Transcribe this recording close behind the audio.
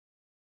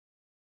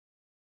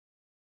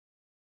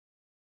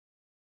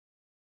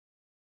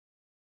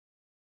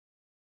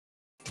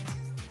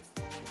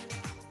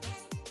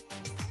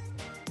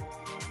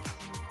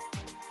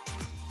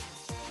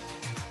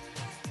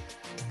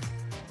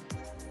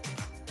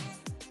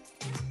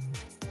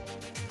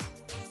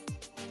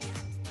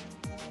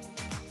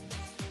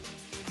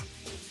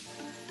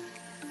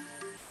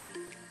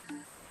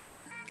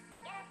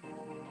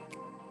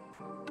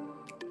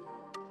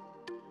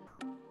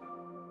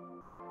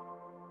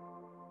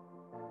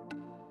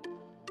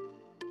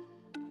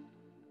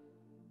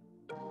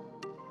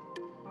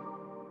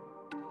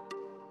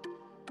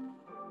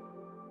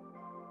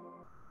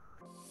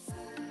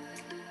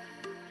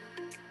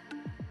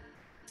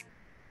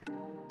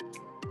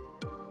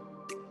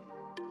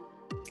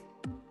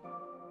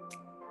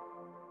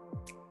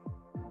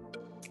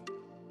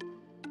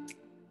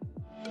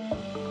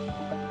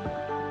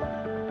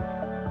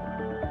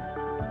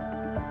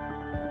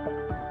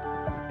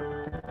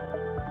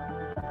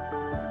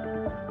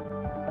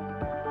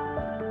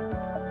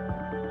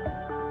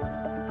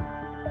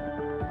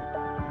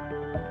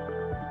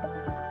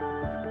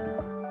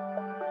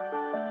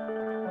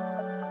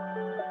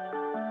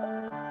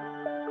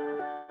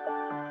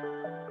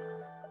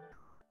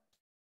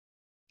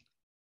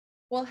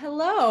Well,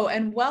 hello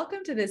and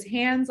welcome to this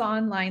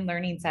hands-on line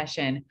learning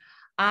session.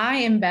 I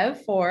am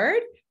Bev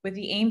Ford with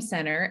the AIM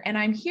Center, and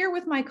I'm here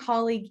with my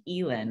colleague,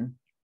 Elin.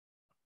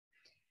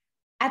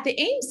 At the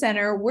AIM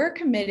Center, we're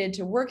committed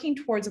to working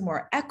towards a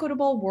more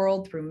equitable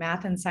world through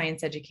math and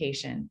science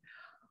education.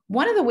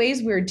 One of the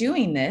ways we're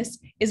doing this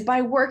is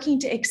by working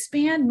to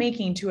expand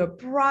making to a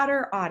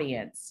broader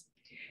audience.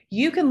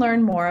 You can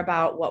learn more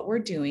about what we're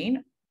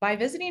doing by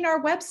visiting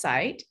our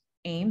website,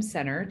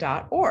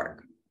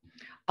 aimcenter.org.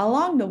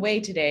 Along the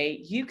way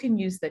today, you can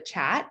use the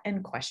chat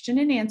and question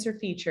and answer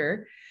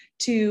feature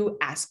to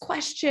ask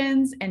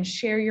questions and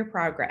share your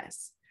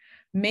progress.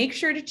 Make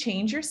sure to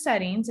change your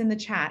settings in the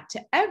chat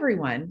to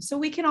everyone so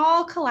we can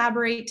all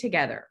collaborate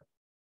together.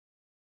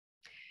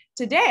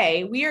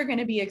 Today, we are going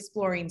to be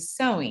exploring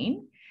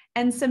sewing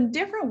and some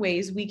different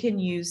ways we can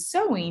use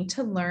sewing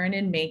to learn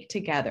and make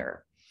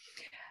together.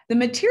 The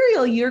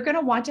material you're going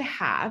to want to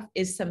have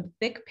is some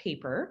thick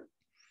paper,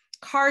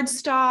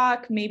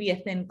 cardstock, maybe a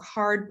thin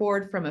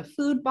cardboard from a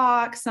food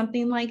box,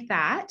 something like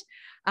that,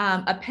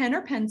 a pen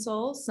or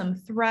pencil, some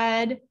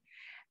thread,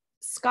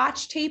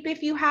 Scotch tape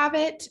if you have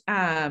it,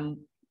 and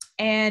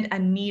a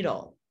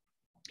needle.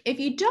 If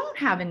you don't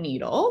have a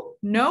needle,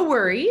 no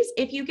worries.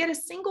 If you get a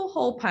single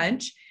hole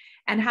punch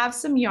and have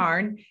some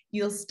yarn,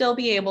 you'll still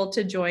be able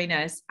to join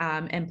us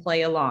and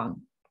play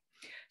along.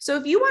 So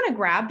if you want to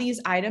grab these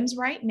items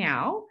right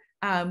now,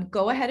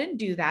 go ahead and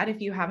do that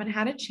if you haven't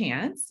had a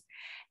chance.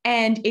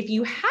 And if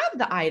you have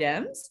the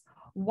items,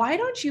 why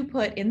don't you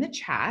put in the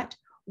chat,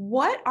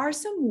 what are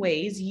some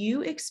ways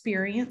you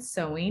experience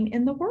sewing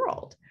in the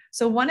world?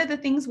 So one of the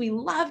things we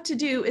love to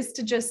do is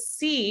to just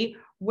see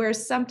where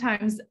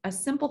sometimes a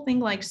simple thing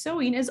like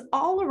sewing is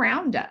all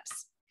around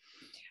us.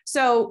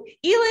 So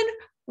Elin,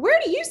 where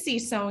do you see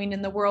sewing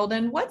in the world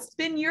and what's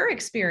been your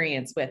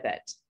experience with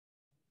it?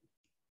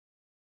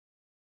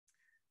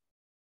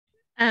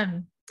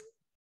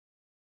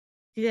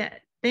 Yeah.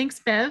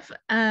 Thanks, Bev.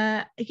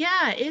 Yeah,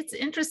 it's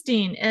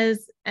interesting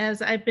as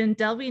I've been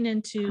delving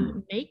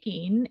into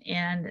making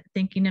and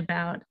thinking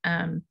about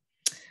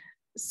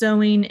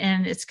sewing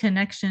and its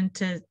connection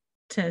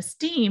to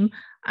STEAM.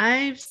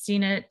 I've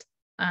seen it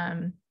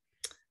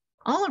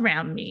all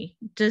around me.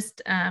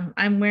 Just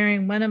I'm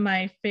wearing one of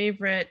my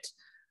favorite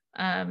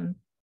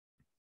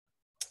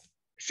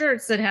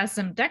shirts that has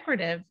some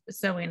decorative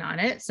sewing on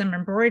it, some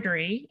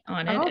embroidery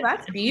on it. Oh,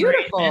 that's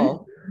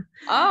beautiful.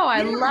 Oh,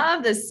 I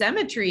love the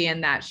symmetry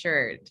in that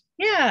shirt.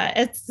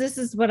 Yeah, this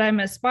is what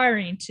I'm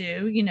aspiring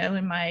to, you know,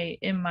 in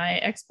my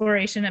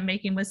exploration of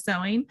making with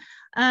sewing.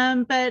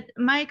 But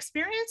my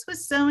experience with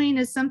sewing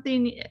is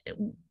something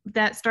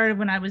that started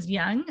when I was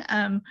young.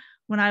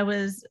 When I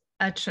was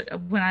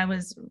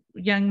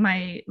young,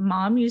 my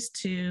mom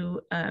used to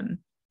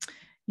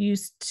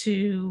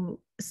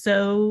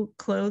sew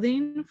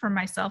clothing for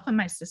myself and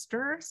my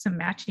sister, some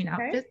matching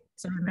outfits.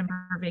 So I remember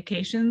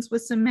vacations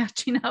with some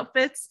matching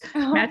outfits,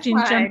 matching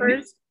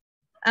jumpers.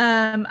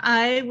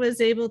 I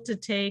was able to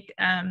take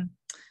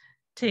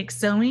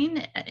sewing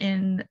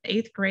in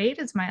 8th grade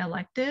as my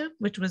elective,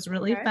 which was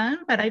really fun,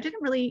 but I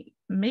didn't really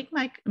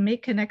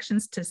make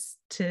connections to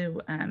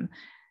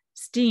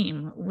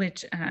STEAM,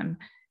 which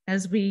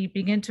as we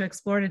begin to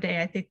explore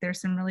today, I think there's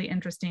some really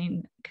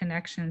interesting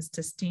connections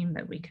to STEAM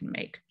that we can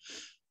make.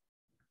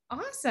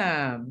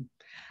 Awesome.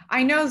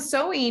 I know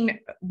sewing,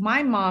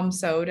 my mom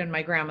sewed and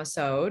my grandma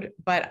sewed,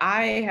 but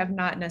I have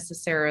not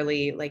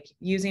necessarily, like,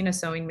 using a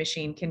sewing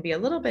machine can be a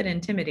little bit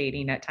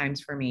intimidating at times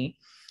for me.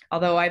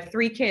 Although I have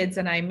 3 kids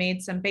and I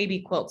made some baby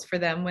quilts for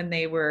them when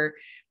they were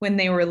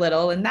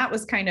little, and that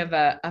was kind of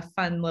a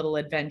fun little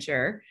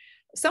adventure.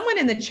 Someone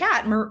in the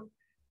chat,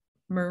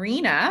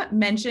 Marina,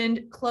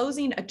 mentioned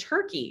closing a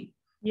turkey.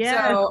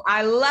 Yeah. So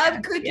I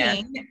love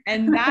cooking,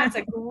 and that's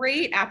a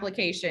great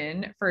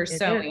application for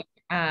sewing.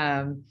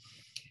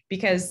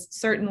 Because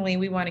certainly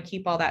we want to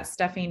keep all that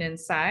stuffing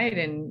inside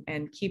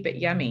and keep it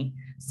yummy.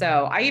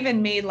 So I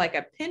even made like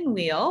a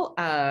pinwheel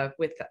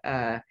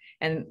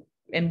and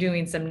am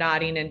doing some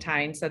knotting and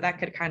tying. So that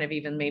could kind of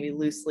even maybe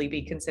loosely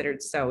be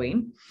considered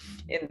sewing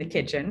in the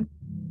kitchen.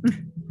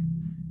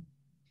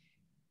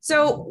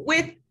 So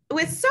with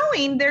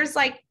sewing, there's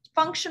like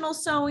functional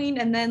sewing,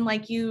 and then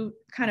like you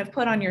kind of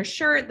put on your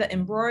shirt, the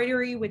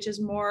embroidery, which is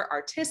more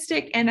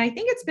artistic. And I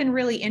think it's been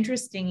really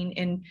interesting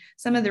in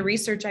some of the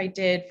research I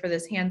did for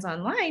this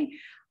hands-on line.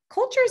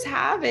 Cultures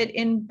have it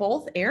in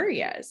both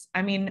areas.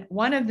 I mean,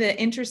 one of the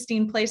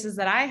interesting places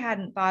that I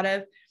hadn't thought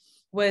of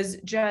was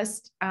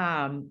just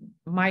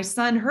my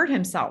son hurt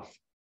himself,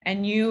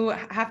 and you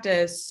have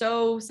to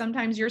sew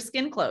sometimes your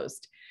skin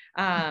closed.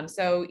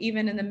 So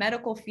even in the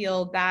medical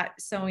field, that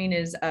sewing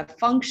is a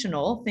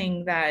functional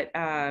thing that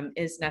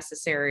is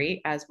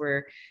necessary as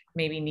we're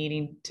maybe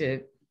needing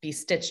to be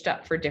stitched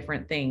up for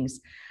different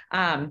things.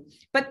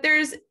 But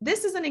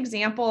this is an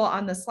example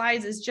on the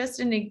slides, is just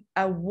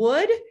a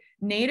wood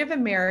Native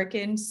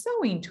American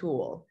sewing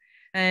tool.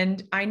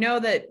 And I know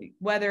that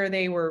whether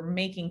they were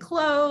making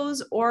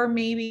clothes or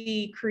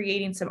maybe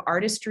creating some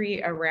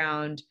artistry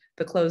around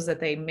the clothes that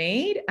they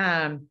made,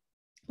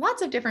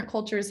 lots of different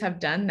cultures have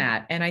done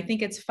that. And I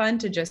think it's fun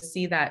to just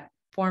see that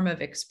form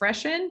of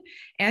expression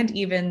and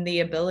even the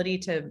ability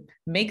to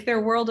make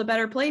their world a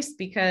better place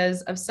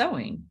because of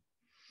sewing.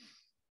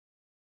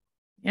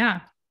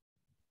 Yeah.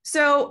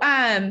 So,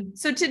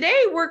 so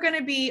today we're going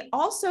to be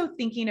also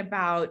thinking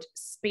about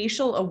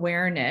spatial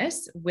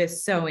awareness with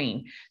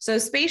sewing. So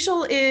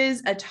spatial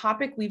is a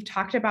topic we've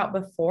talked about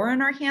before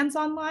in our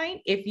hands-on line.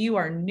 If you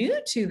are new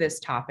to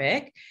this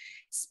topic,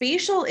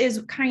 spatial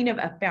is kind of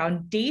a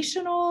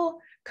foundational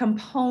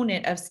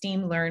component of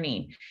STEAM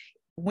learning.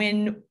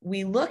 When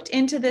we looked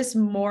into this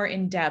more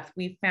in depth,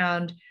 we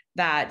found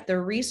that the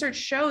research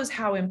shows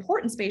how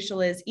important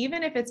spatial is,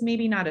 even if it's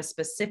maybe not a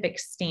specific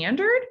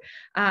standard.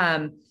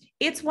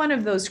 It's one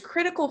of those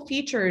critical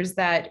features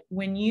that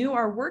when you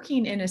are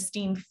working in a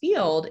STEAM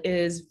field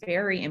is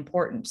very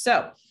important.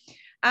 So,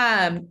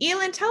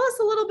 Elin, tell us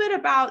a little bit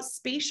about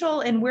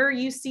spatial and where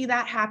you see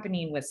that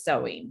happening with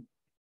sewing.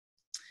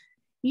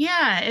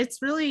 Yeah,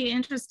 it's really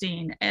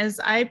interesting as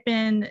I've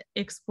been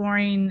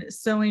exploring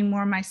sewing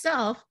more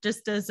myself,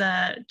 just as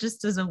a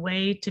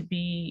way to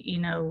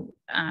be,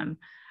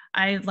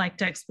 I like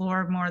to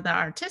explore more the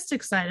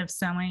artistic side of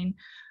sewing.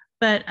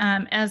 But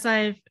as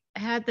I've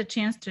had the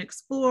chance to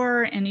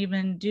explore and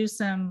even do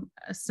some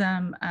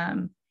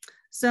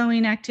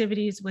sewing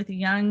activities with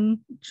young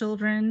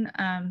children,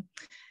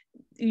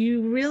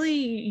 you really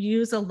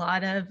use a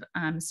lot of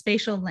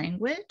spatial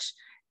language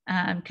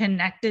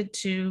connected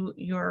to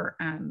your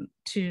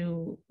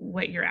to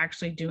what you're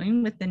actually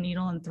doing with the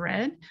needle and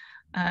thread.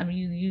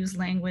 You use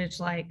language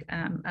like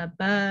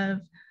above,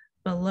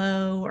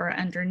 below, or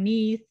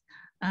underneath,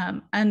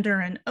 under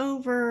and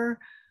over.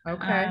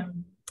 Okay.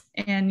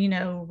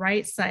 And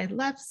right side,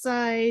 left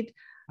side,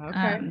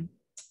 Okay.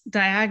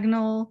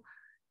 diagonal.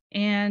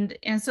 And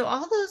so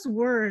all those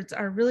words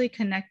are really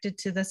connected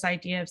to this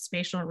idea of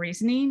spatial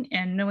reasoning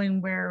and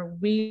knowing where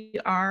we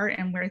are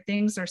and where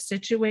things are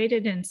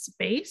situated in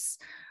space,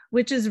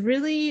 which is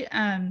really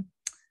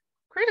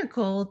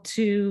critical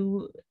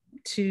to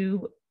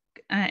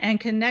and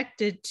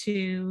connected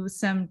to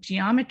some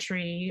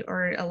geometry,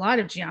 or a lot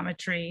of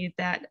geometry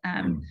that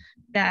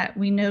that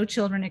we know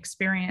children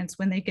experience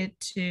when they get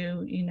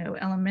to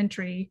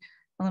elementary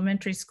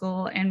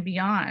school and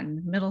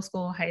beyond, middle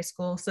school, high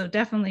school. So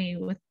definitely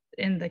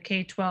within the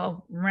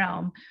K-12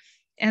 realm.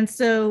 And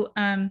so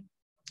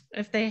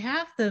if they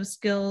have those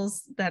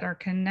skills that are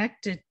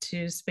connected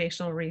to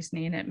spatial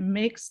reasoning, it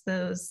makes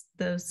those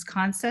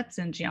concepts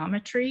in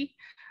geometry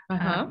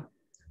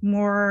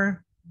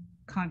more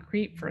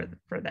concrete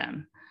for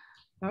them.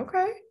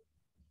 Okay.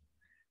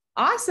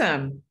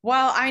 Awesome.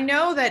 Well, I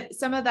know that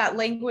some of that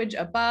language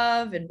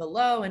above and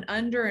below and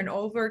under and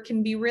over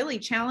can be really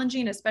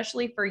challenging,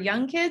 especially for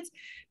young kids,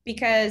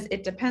 because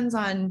it depends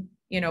on,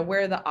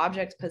 where the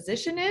object's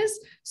position is.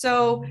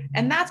 So,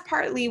 and that's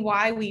partly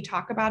why we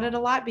talk about it a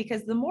lot,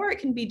 because the more it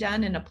can be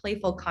done in a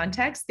playful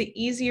context, the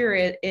easier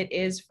it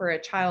is for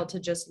a child to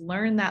just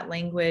learn that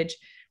language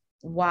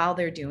while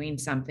they're doing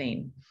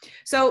something.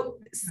 So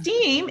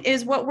STEAM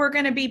is what we're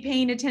going to be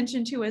paying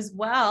attention to as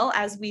well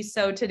as we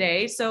sew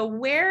today. So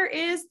where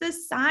is the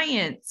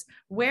science?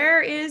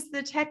 Where is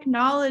the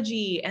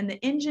technology and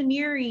the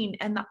engineering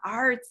and the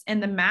arts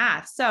and the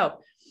math? So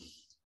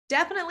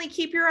definitely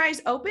keep your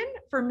eyes open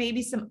for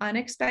maybe some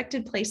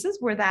unexpected places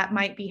where that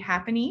might be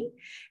happening.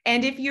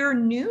 And if you're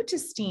new to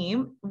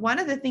STEAM, one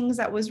of the things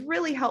that was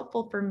really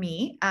helpful for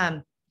me,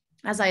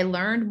 as I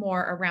learned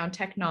more around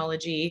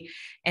technology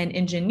and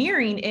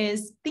engineering,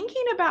 is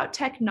thinking about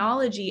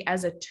technology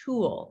as a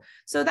tool.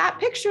 So that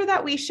picture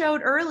that we showed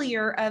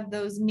earlier of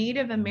those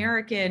Native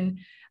American,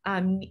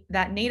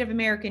 that Native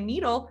American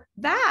needle,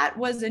 that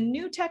was a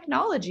new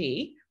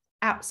technology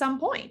at some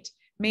point.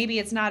 Maybe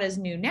it's not as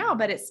new now,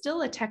 but it's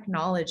still a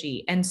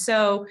technology. And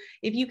so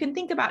if you can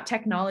think about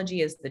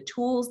technology as the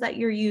tools that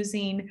you're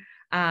using,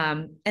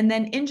 and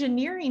then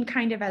engineering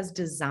kind of as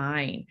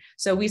design.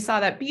 So we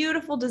saw that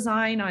beautiful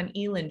design on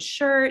Elin's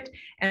shirt,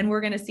 and we're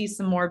going to see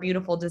some more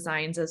beautiful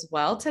designs as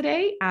well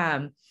today.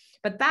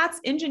 But that's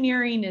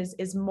engineering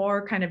is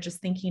more kind of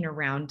just thinking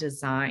around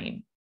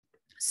design.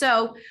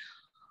 So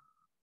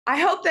I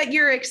hope that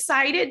you're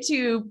excited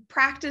to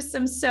practice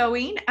some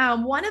sewing.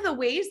 One of the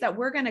ways that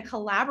we're going to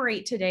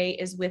collaborate today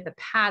is with a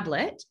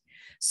Padlet.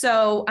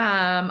 So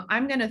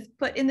I'm going to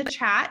put in the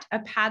chat a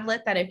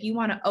Padlet that if you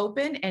want to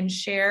open and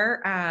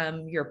share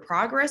your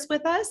progress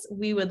with us,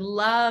 we would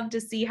love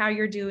to see how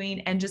you're doing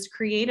and just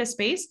create a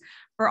space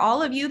for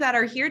all of you that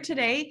are here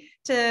today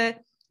to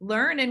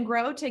learn and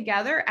grow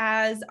together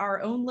as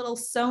our own little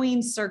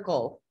sewing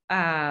circle.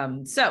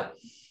 So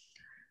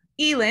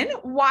Elin,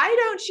 why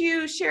don't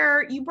you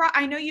share,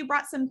 I know you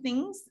brought some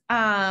things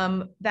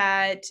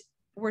that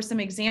were some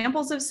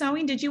examples of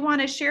sewing. Did you want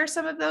to share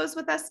some of those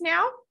with us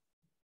now?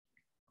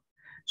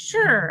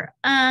 Sure.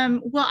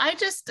 Well, I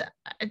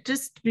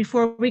just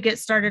before we get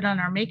started on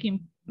our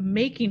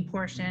making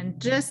portion,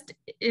 just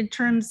in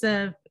terms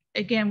of,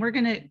 again, we're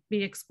going to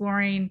be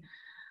exploring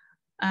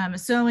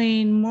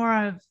sewing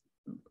more of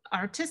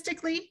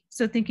artistically.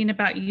 So thinking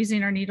about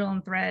using our needle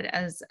and thread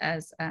as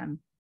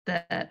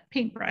the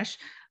paintbrush,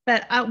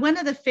 But one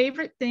of the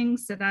favorite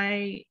things that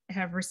I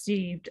have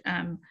received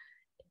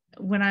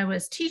when I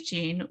was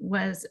teaching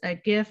was a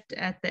gift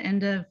at the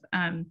end of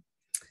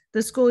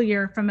the school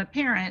year from a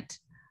parent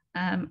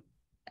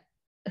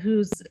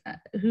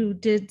who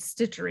did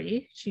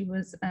stitchery. She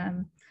was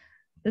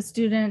the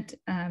student,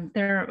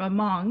 they're a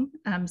Hmong,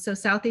 so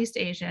Southeast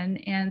Asian,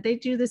 and they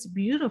do this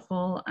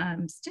beautiful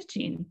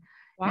stitching.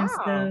 Wow. And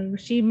so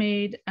she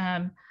made,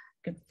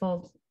 could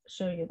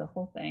show you the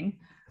whole thing.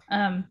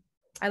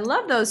 I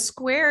love those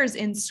squares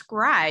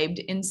inscribed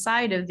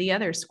inside of the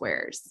other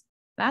squares.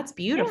 That's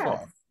beautiful.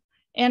 Yes.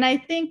 And I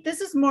think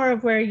this is more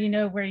of where,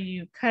 where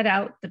you cut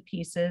out the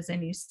pieces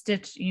and you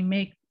stitch, you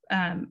make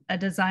a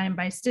design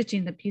by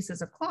stitching the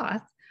pieces of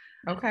cloth.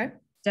 Okay.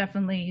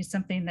 Definitely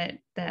something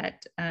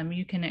that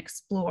you can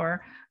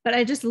explore. But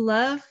I just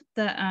love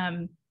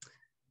the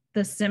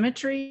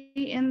symmetry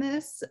in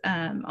this,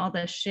 all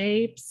the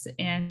shapes.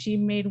 And she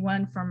made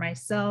one for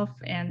myself.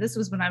 And this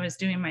was when I was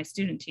doing my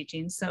student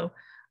teaching, so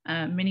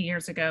many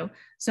years ago.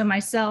 So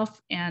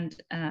myself and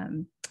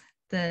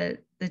the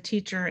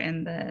teacher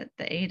and the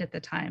aide at the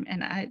time.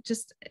 And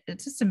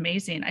it's just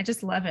amazing. I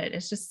just love it.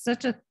 It's just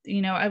such a,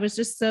 I was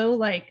just so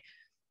like,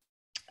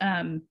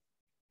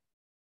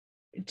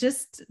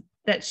 just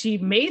that she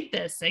made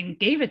this and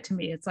gave it to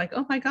me. It's like,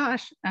 oh my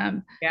gosh.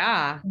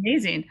 Yeah.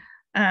 Amazing.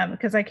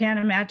 Because I can't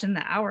imagine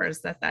the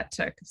hours that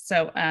took.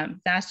 So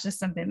that's just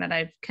something that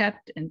I've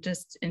kept and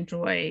just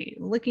enjoy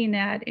looking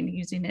at and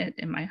using it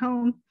in my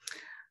home.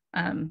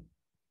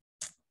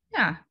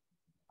 Yeah.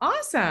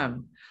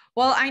 Awesome.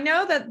 Well, I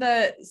know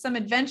that some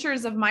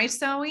adventures of my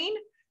sewing.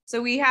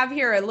 So we have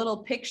here a little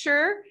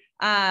picture.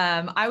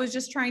 I was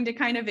just trying to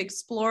kind of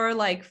explore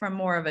like from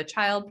more of a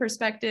child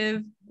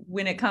perspective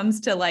when it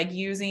comes to like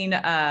using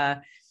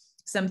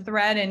some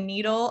thread and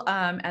needle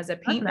as a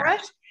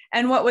paintbrush.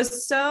 And what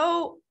was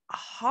so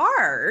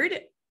hard,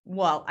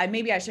 well,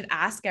 maybe I should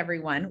ask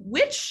everyone,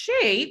 which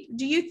shape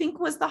do you think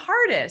was the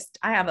hardest?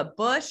 I have a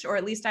bush, or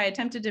at least I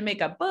attempted to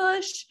make a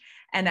bush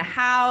and a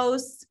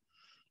house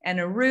and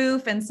a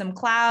roof and some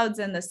clouds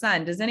and the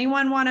sun. Does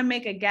anyone want to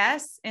make a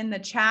guess in the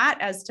chat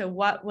as to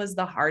what was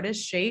the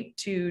hardest shape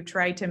to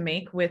try to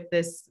make with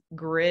this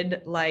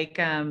grid-like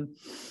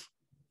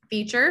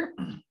feature?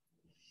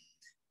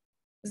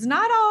 It's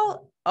not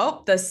all,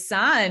 oh, the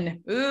sun.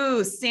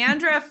 Ooh,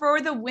 Sandra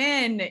for the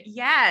win.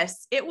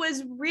 Yes, it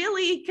was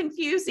really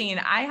confusing.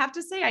 I have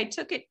to say I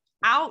took it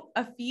out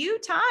a few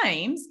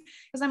times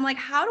because I'm like,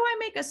 how do I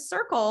make a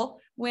circle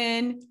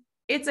when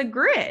it's a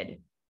grid?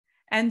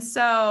 And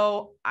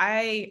so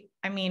I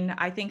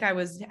think I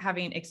was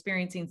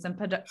experiencing some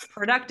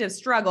productive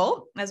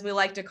struggle, as we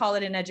like to call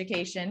it in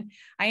education.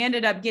 I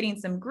ended up getting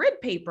some grid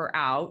paper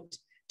out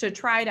to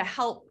try to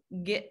help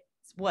get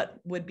what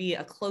would be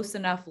a close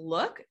enough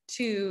look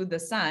to the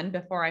sun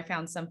before I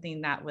found something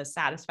that was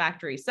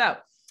satisfactory. So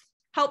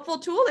helpful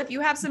tool if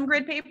you have some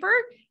grid paper,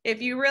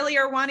 if you really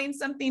are wanting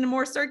something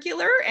more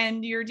circular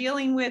and you're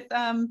dealing with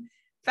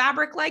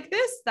fabric like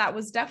this, that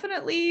was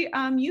definitely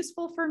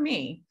useful for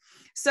me.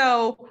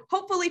 So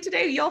hopefully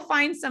today you'll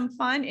find some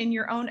fun in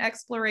your own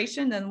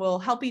exploration, and we'll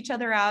help each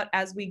other out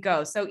as we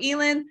go. So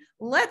Elin,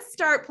 let's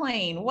start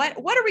playing. What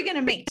are we going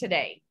to make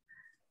today?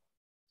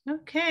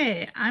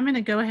 Okay, I'm going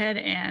to go ahead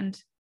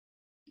and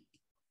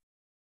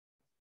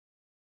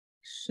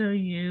show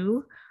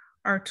you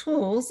our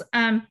tools.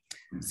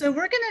 So we're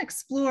going to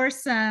explore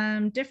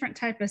some different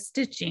type of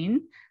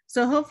stitching.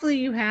 So hopefully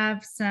you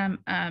have some,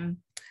 I'm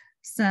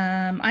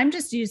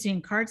just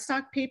using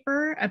cardstock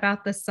paper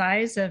about the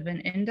size of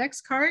an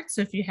index card.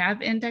 So if you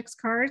have index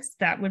cards,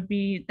 that would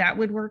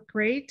work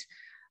great.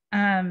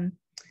 And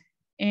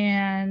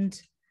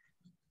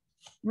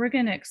we're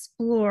going to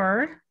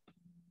explore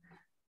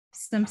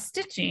some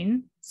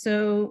stitching.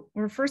 So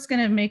we're first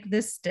going to make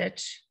this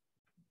stitch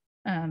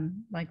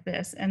like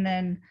this, and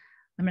then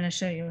I'm going to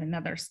show you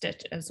another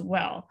stitch as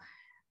well.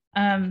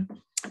 So I'm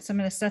going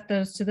to set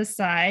those to the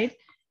side,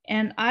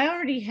 and I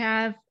already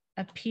have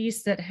a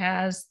piece that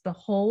has the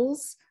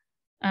holes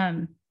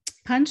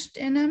punched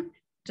in them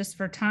just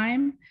for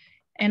time.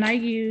 And I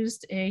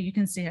used you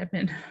can see I've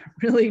been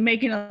really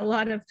making a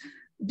lot of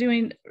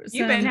doing.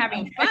 You've been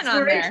having fun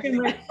on there.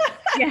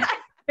 Yeah.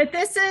 But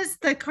this is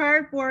the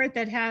cardboard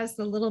that has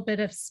the little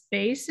bit of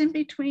space in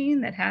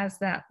between, that has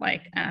that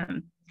like, I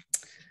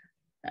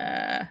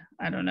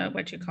don't know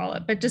what you call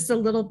it, but just a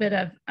little bit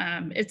of,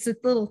 it's a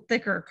little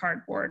thicker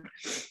cardboard.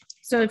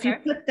 So if you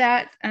put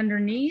that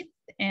underneath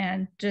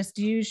and just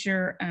use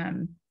your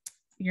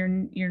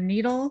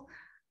needle.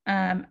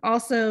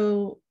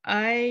 Also,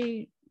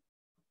 after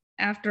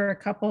a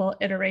couple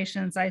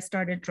iterations, I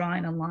started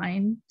drawing a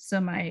line. So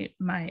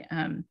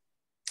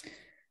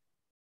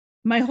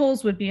my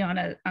holes would be on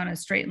a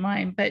straight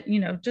line, but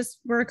just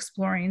we're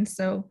exploring.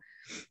 So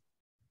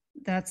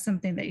that's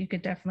something that you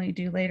could definitely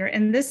do later.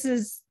 And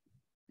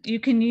you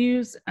can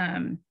use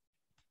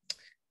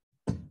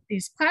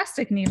these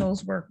plastic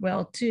needles work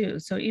well too.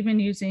 So even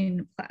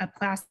using a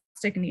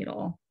plastic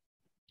needle.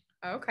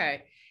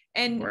 Okay.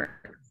 And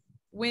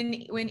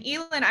when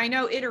Elin, I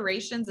know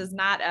iterations is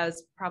not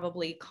as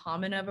probably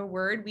common of a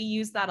word. We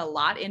use that a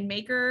lot in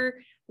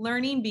maker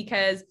learning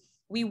because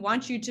we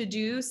want you to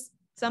do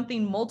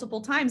something multiple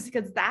times,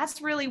 because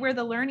that's really where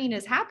the learning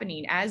is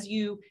happening. As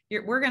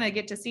we're going to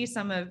get to see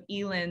some of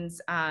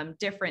Elin's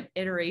different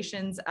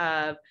iterations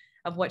of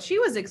what she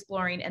was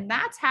exploring. And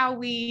that's how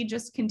we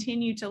just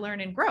continue to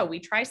learn and grow. We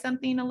try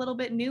something a little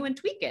bit new and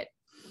tweak it.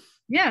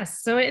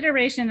 Yes. So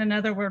iteration,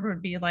 another word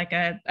would be like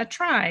a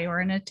try or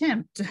an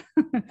attempt.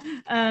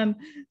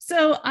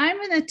 So I'm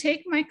going to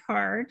take my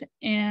card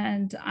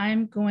and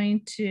I'm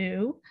going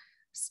to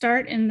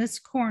start in this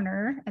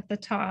corner at the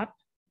top.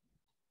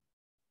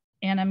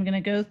 And I'm going to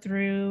go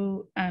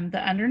through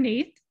the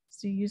underneath.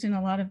 So using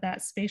a lot of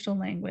that spatial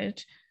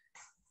language.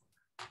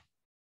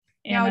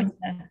 And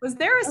now, was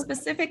there a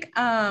specific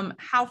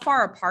how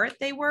far apart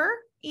they were,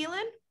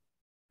 Elin?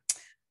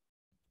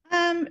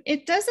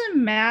 It doesn't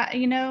matter.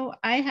 You know,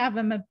 I have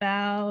them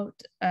about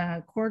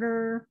a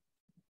quarter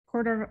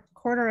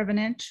of an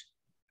inch.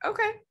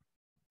 Okay.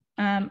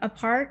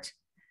 Apart.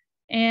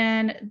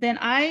 And then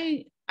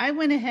I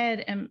went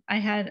ahead and I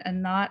had a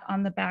knot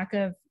on the back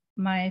of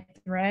my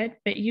thread,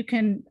 but you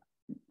can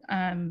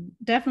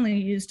definitely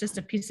use just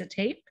a piece of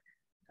tape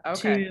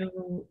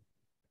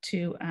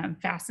to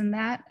fasten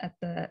that at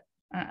the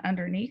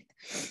underneath.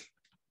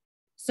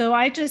 So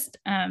I just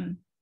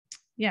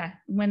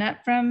went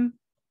up from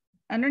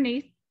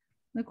underneath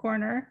the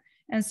corner,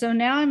 and so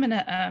now I'm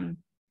gonna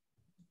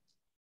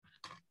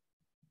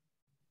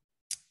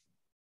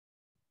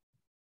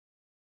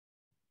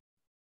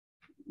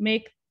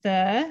make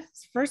the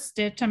first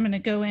stitch. I'm gonna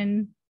go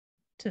in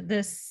to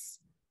this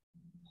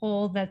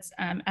hole that's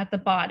at the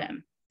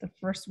bottom, the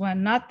first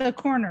one, not the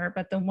corner,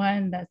 but the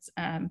one that's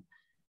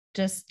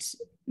just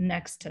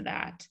next to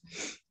that.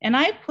 And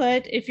I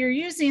put, if you're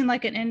using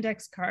like an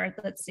index card,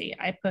 let's see,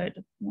 I put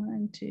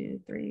 1,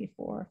 2, 3,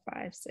 4,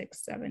 5,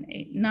 6, 7,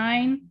 8,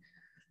 9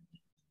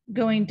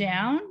 going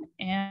down,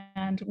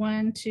 and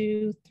 1,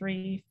 2,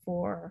 3,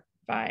 4,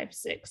 5,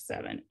 6,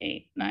 7,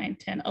 8, 9,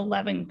 10,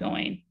 11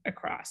 going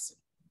across.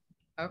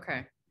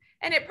 Okay.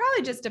 And it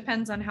probably just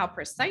depends on how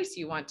precise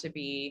you want to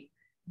be,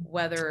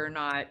 whether or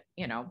not,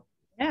 you know,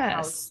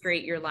 how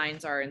straight your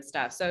lines are and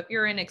stuff. So if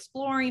you're in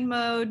exploring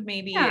mode,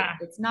 maybe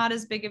it's not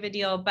as big of a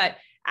deal, but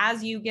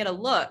as you get a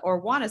look or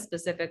want a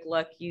specific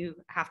look, you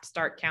have to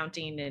start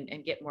counting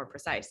and get more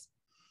precise.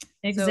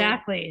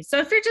 Exactly. So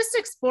if you're just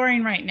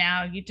exploring right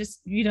now,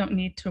 you don't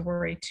need to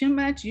worry too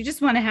much. You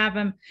just want to have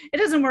them. It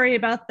doesn't worry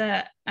about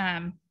the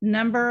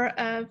number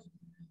of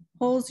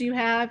holes you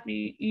have.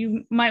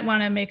 You might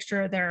want to make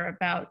sure they're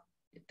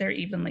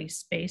evenly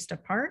spaced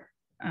apart.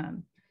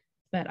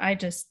 But I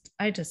just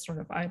sort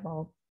of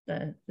eyeball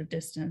the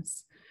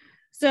distance.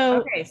 So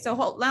okay, so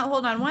hold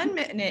on 1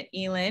 minute,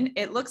 Elin.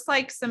 It looks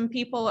like some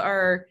people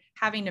are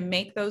having to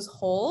make those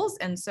holes,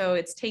 and so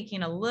it's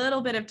taking a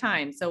little bit of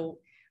time. So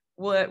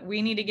what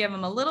we need to give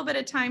them a little bit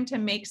of time to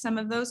make some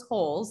of those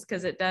holes,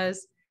 because it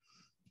does.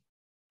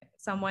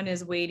 Someone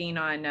is waiting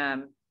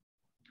on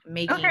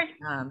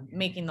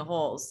making the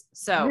holes.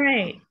 So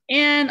right,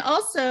 and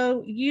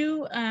also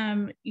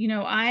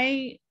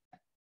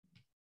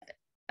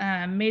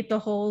I made the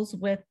holes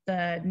with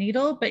the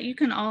needle, but you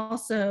can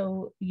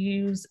also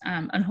use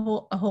a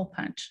hole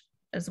punch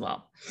as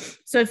well.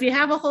 So if you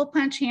have a hole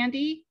punch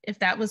handy, if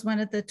that was one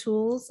of the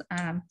tools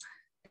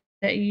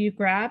that you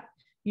grab,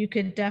 you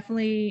could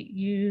definitely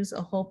use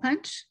a hole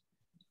punch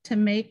to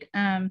make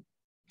the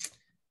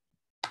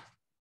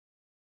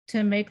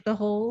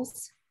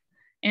holes.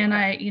 And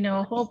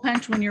a hole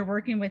punch when you're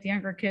working with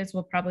younger kids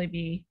will probably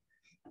be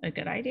a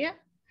good idea.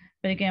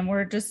 But again,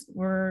 we're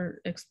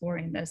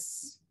exploring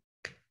this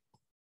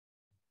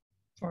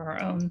for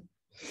our own.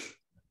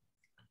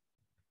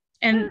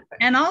 And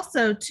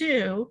also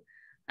too,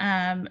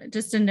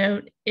 just a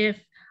note,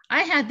 if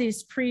I had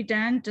these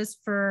pre-done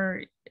just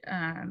for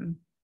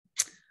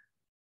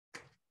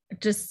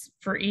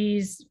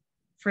ease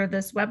for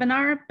this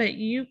webinar, but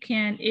you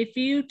can, if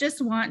you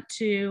just want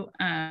to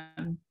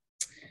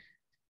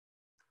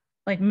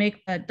like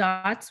make the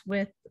dots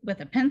with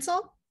a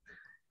pencil,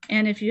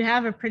 and if you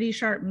have a pretty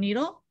sharp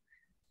needle,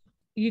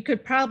 you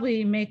could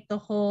probably make the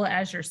hole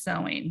as you're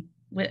sewing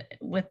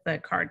with the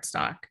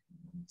cardstock.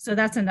 So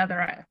that's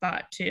another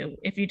thought too,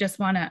 if you just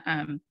want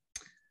to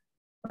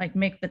like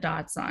make the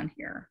dots on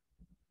here.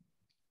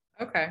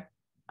 Okay.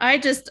 I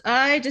just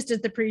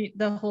did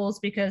the holes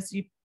because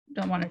you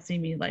don't want to see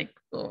me like,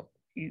 oh,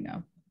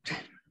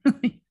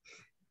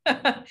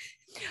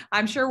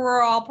 I'm sure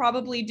we're all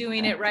probably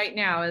doing it right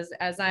now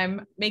as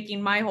I'm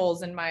making my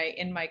holes in my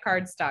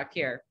cardstock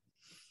here.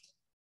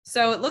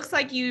 So it looks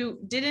like you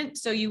didn't,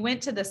 so you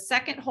went to the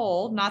second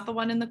hole, not the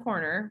one in the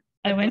corner.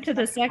 I went to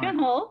the second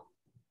hole.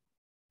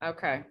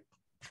 Okay.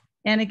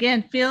 And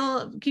again,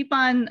 keep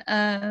on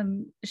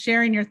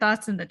sharing your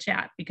thoughts in the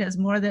chat, because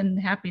more than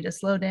happy to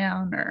slow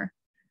down or.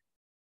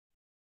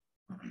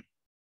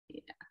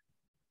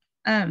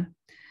 Yeah.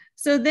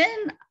 So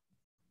then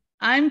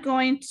I'm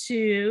going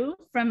to,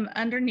 from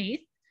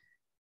underneath,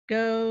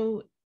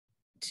 go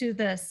to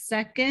the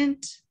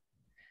second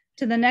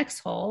to the next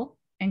hole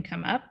and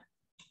come up.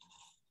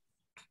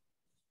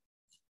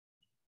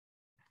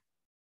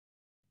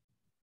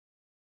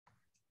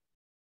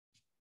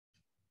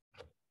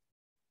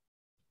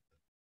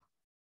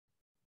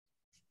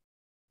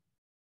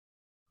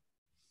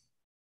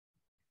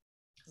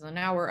 So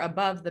now we're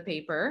above the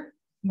paper.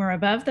 We're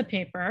above the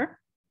paper.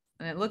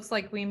 And it looks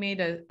like we made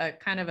a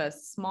kind of a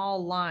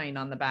small line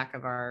on the back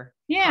of our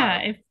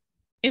Yeah, card.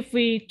 if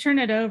we turn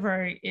it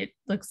over, it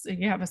looks like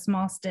you have a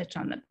small stitch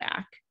on the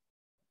back.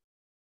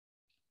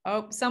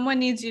 Oh, someone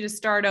needs you to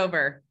start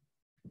over.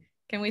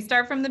 Can we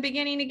start from the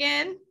beginning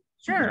again?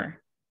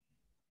 Sure.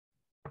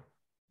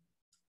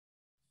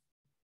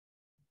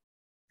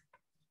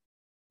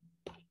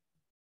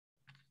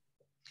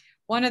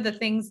 One of the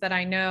things that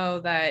I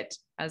know that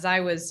as I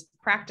was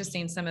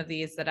practicing some of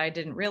these that I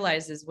didn't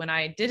realize is when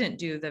I didn't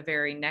do the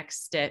very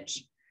next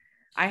stitch,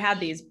 I had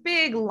these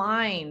big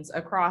lines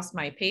across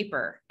my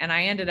paper and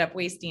I ended up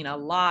wasting a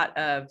lot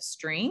of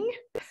string.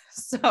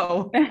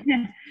 So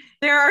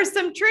there are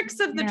some tricks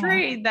of the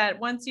trade that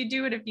once you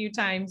do it a few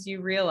times,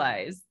 you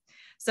realize.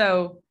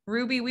 So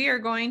Ruby, we are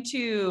going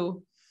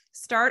to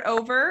start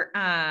over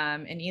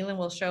and Elin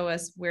will show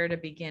us where to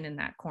begin in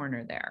that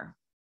corner there.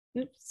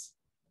 Oops.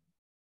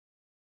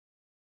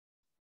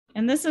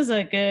 And this is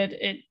a good,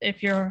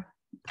 if you're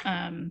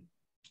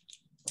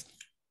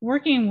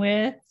working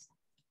with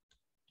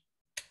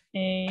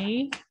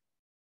a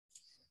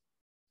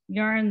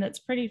yarn that's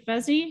pretty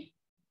fuzzy,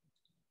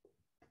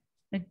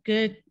 a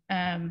good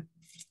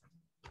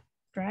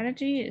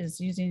strategy is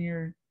using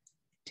your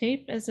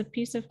tape as a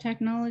piece of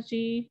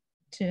technology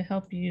to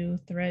help you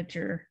thread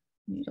your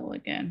needle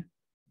again.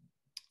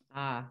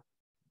 Ah.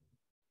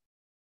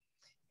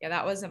 Yeah,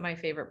 that wasn't my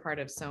favorite part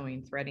of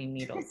sewing, threading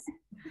needles.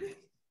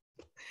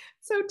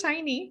 So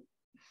tiny.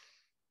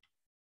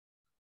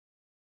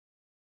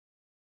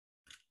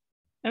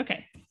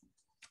 Okay.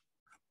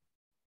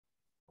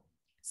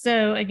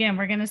 So again,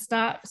 we're going to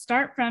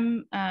start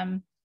from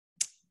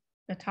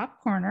the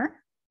top corner.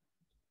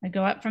 I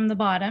go up from the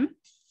bottom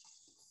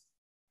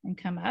and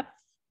come up.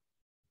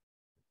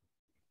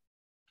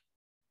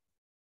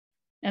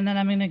 And then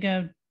I'm going to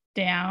go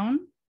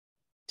down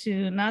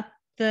to not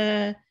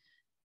the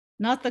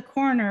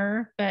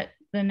corner, but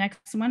the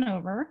next one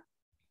over.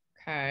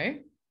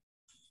 Okay.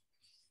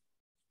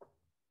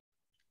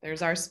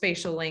 There's our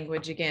spatial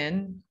language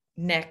again.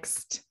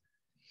 Next.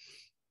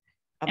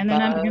 And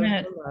then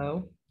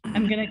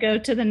I'm gonna go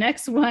to the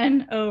next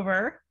one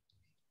over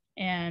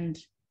and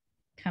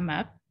come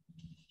up.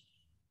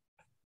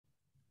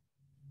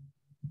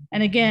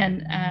 And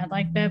again,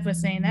 like Bev was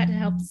saying, that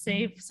helps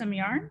save some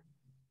yarn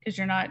because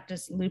you're not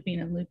just looping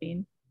and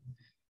looping.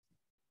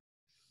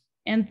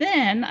 And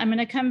then I'm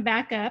gonna come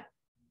back up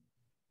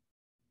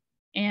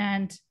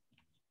and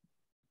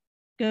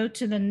go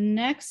to the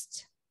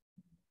next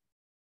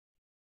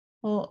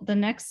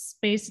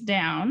space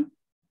down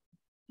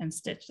and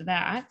stitch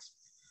that.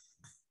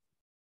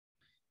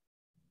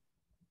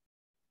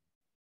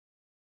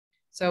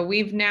 So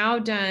we've now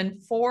done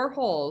 4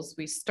 holes.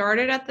 We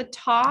started at the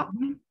top,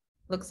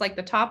 looks like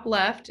the top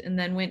left, and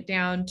then went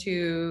down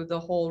to the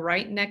hole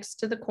right next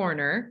to the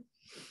corner.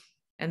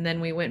 And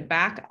then we went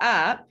back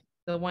up,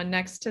 the one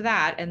next to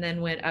that, and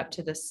then went up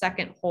to the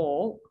second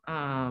hole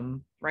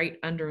right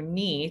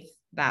underneath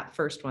that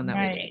first one that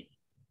we did.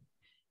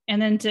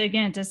 And then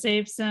to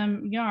save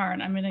some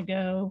yarn, I'm going to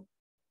go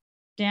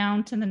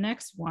down to the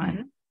next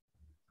one.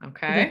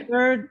 Okay.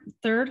 The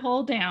third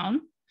hole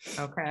down.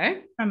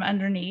 Okay. From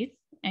underneath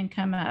and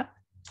come up.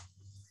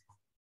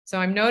 So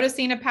I'm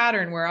noticing a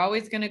pattern. We're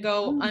always going to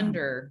go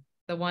under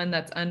the one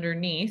that's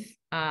underneath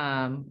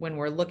when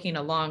we're looking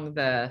along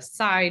the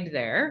side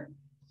there,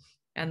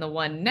 and the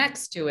one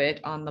next to it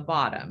on the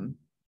bottom.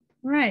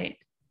 Right.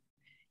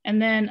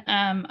 And then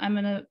I'm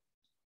going to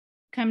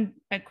come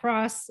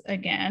across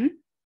again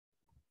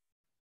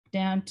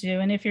down to,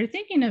 and if you're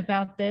thinking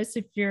about this,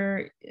 if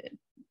you're,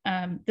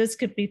 this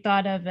could be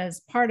thought of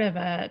as part of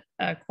a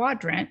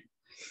quadrant.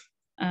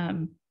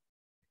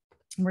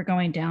 We're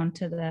going down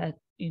to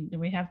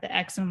we have the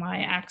X and Y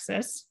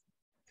axis.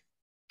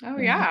 Oh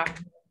yeah.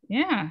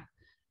 Yeah.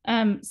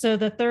 So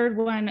the third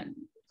one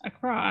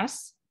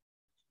across.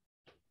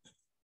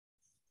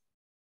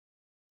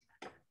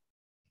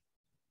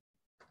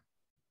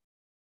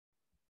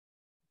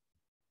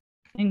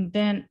 And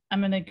then I'm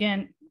going to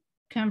again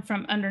come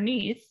from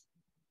underneath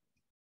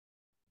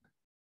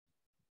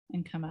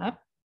and come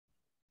up.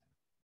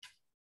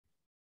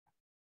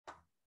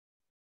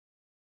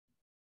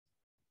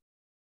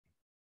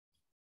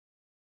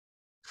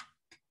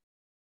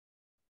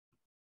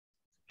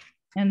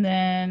 And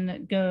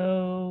then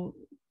go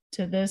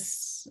to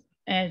this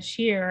edge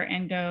here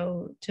and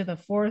go to the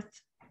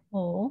fourth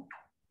hole.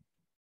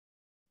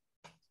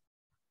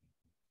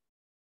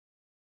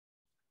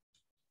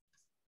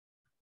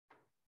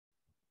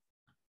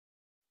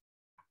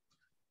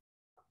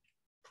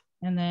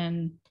 And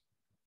then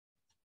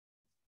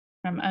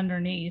from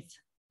underneath.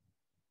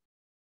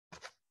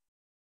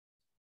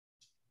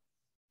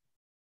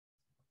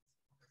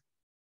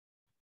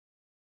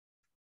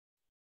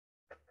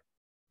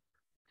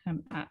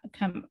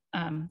 come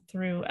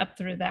through up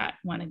through that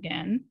one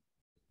again,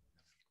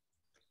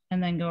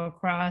 and then go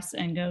across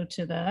and go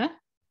to the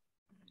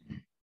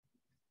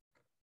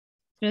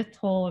 5th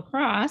hole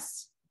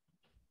across.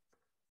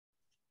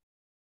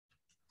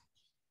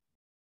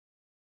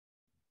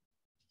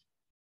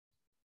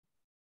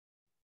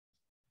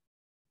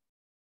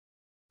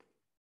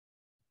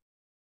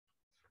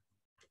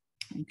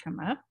 And come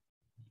up.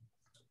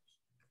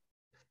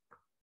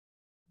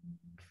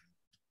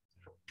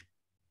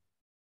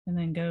 And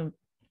then go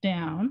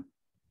down.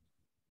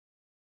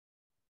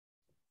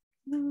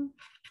 I'm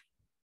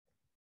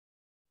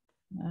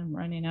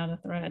running out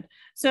of thread.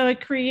 So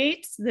it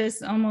creates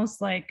this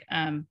almost like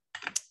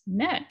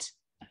net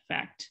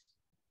effect.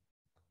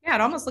 Yeah,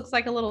 it almost looks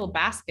like a little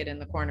basket in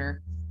the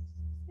corner.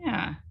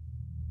 Yeah.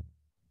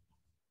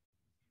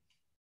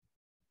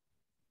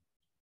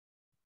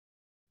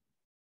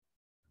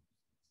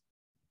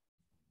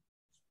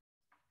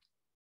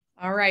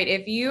 All right,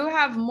 if you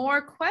have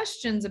more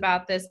questions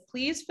about this,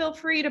 please feel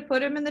free to put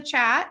them in the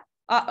chat.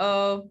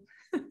 Uh-oh.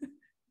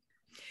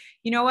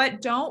 You know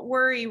what? Don't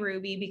worry,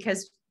 Ruby,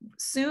 because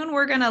soon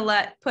we're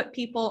gonna put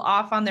people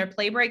off on their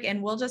play break, and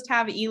we'll just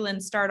have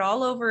Elin start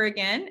all over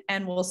again,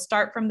 and we'll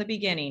start from the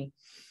beginning.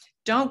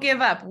 Don't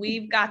give up.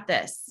 We've got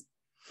this.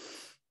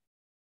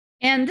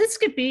 And this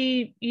could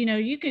be, you know,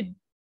 you could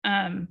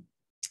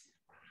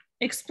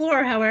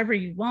explore however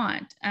you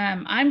want.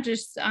 I'm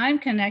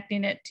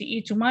connecting it to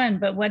each one,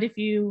 but what if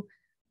you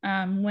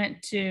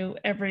went to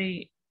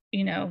every,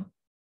 you know,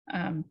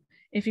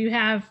 if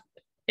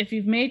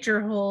you've made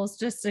your holes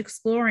just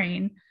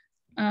exploring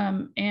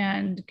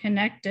and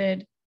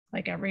connected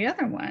like every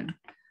other one.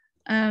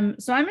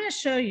 So I'm going to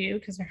show you,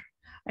 because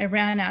I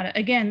ran out of,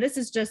 again, this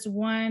is just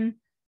one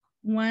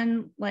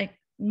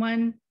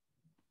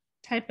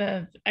type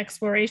of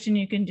exploration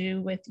you can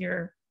do with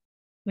your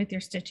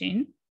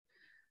stitching.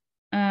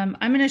 I'm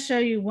going to show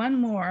you one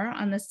more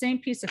on the same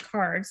piece of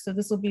card. So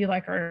this will be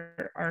like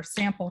our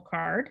sample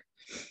card.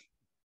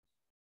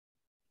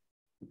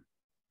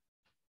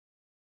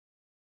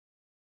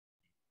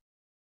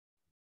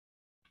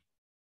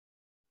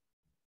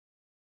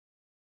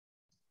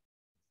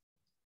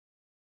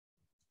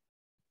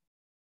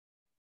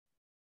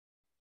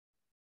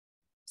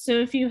 So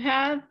if you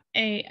have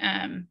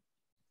an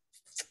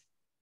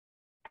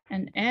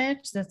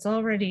edge that's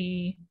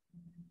already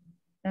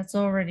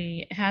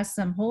has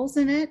some holes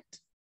in it,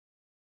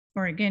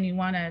 or again, you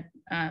want to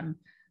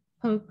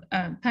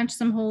punch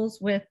some holes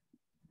with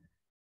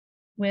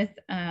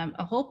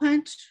a hole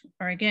punch,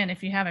 or again,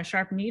 if you have a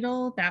sharp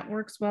needle, that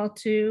works well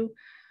too.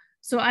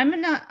 So I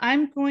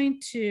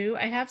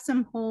have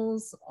some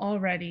holes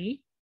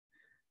already,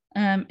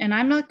 and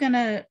I'm not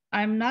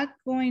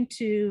going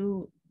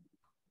to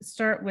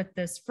start with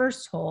this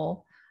first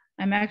hole.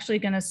 I'm actually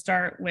going to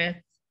start with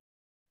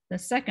the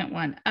second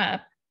one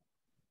up.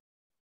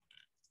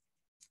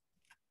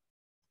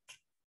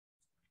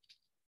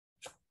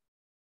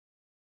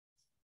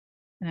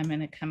 And I'm going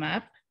to come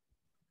up.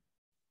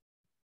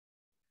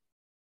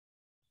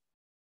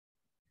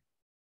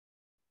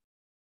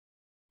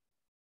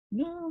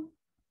 No.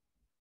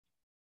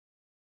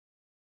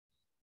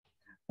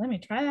 Let me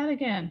try that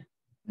again.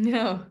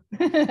 No.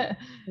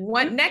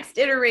 What next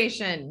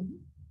iteration?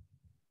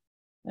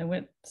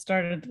 I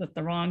started with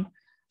the wrong.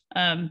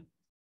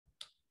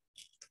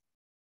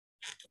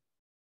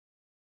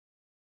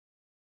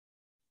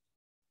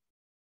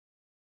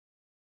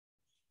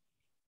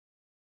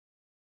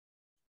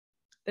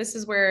 This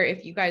is where,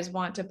 if you guys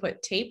want to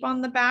put tape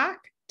on the back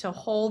to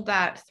hold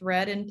that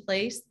thread in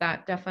place,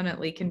 that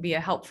definitely can be a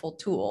helpful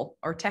tool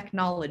or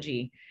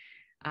technology.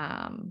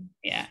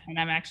 Yeah, and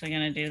I'm actually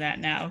going to do that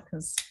now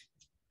because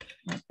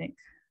I think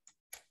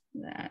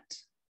that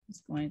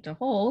is going to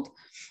hold.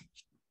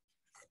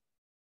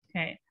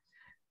 Okay,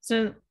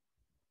 so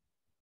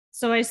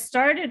I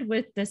started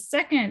with the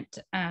second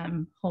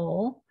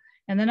hole,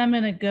 and then I'm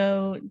going to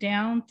go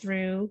down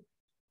through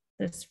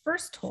this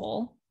first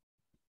hole.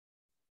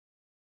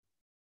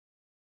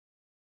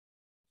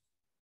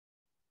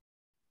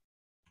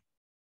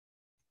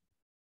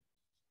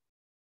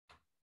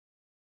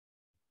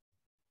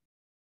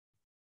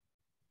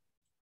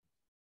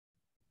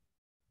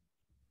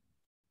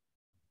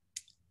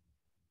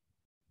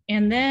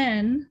 And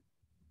then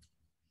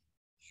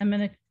I'm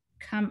going to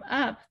come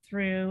up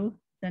through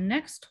the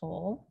next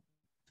hole.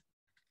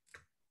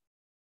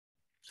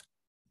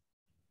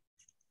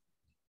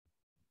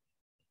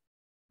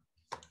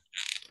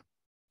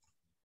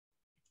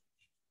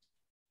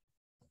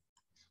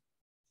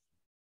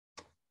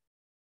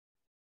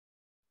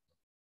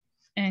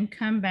 And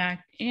come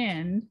back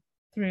in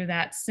through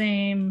that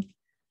same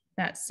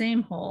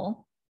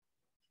hole,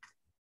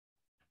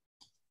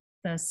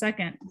 the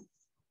second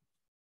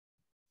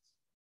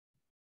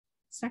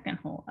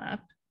hole up.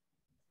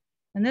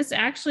 And this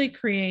actually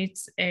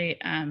creates a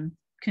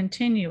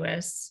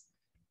continuous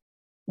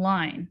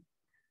line.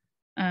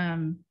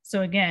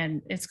 So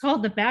again, it's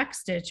called the back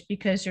stitch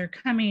because you're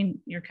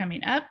coming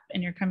up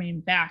and you're coming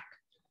back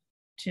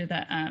to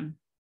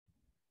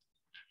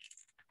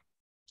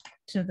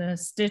to the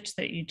stitch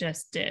that you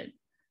just did.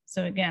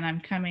 So again,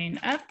 I'm coming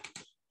up.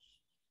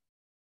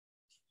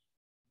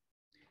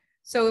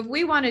 So if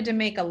we wanted to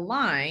make a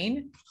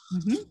line,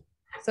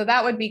 so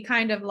that would be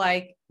kind of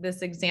like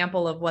this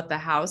example of what the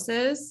house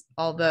is,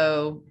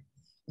 although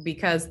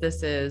because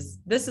this is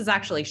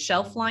actually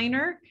shelf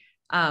liner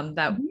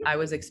that I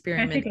was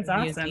experimenting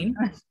using.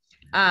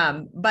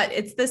 But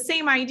it's the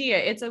same idea.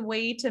 It's a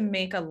way to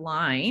make a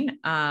line,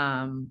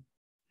 kind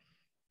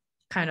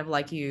of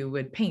like you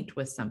would paint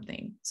with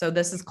something. So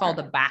this is called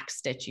a back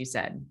stitch, you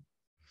said.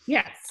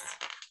 Yes.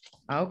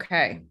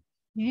 Okay.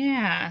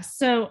 Yeah.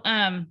 So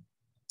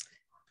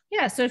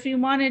yeah, so if you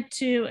wanted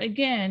to,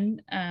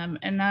 again,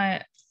 and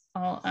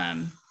I'll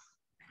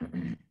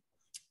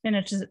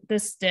finish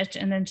this stitch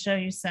and then show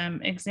you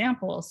some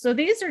examples. So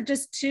these are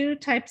just two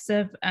types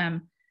of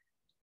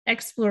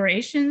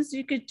explorations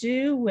you could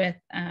do with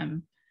a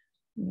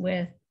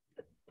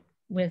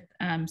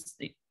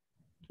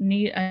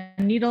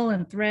needle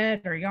and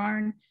thread or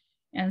yarn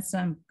and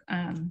some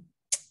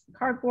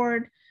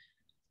cardboard.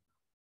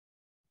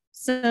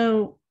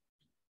 So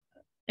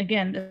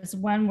again, this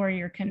one where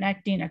you're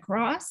connecting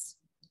across,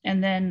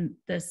 and then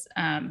this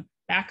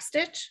back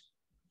stitch.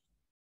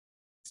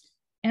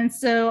 And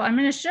so I'm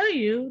going to show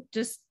you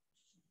just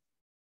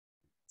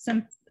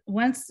some,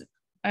 once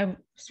I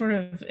sort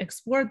of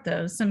explored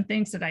those, some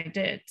things that I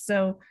did.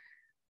 So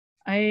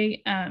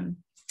I,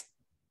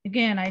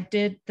 again, I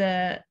did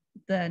the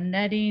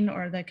netting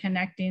or the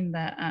connecting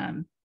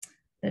the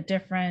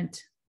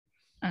different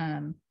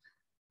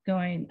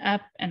going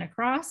up and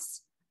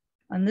across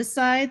on this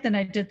side. Then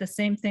I did the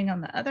same thing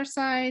on the other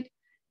side.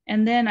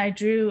 And then I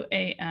drew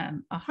a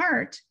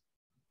heart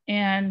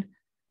and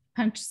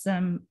punched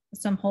some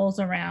holes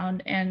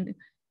around and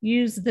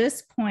use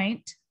this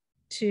point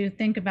to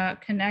think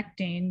about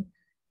connecting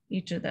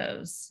each of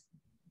those,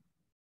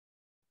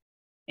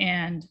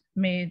 and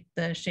made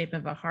the shape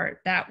of a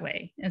heart that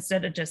way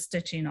instead of just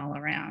stitching all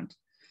around.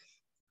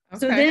 Okay.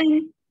 So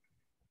then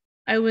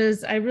I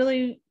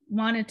really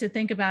wanted to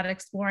think about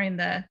exploring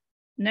the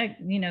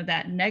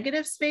that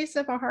negative space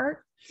of a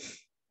heart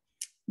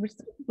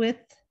with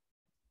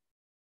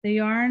the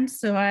yarn.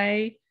 So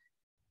I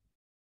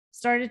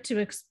started to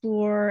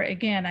explore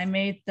again.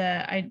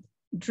 I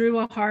drew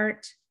a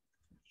heart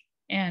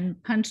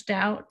and punched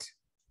out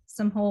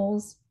some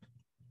holes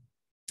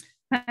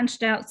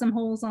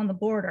on the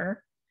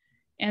border,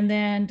 and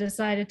then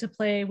decided to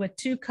play with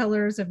two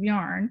colors of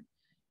yarn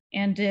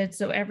and did,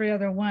 so every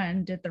other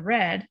one did the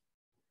red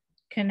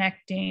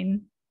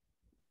connecting.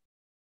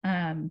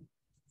 And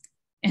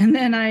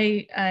then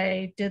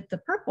I did the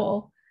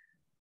purple,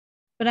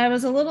 but I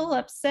was a little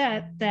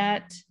upset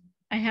that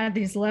I had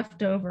these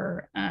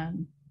leftover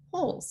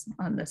holes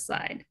on this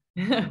side.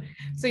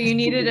 So you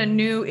needed a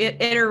new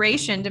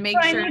iteration to make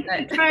sure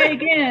that to try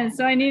again.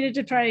 So I needed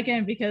to try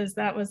again because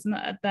that was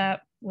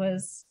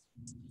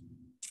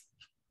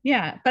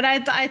yeah. But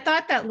I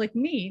thought that looked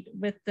neat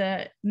with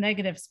the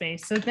negative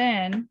space. So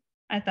then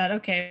I thought,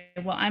 okay,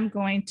 well, I'm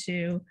going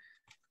to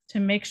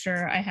make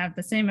sure I have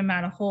the same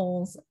amount of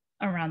holes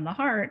around the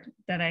heart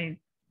that I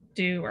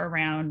do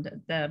around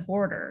the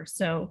border.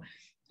 So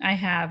I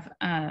have,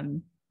 I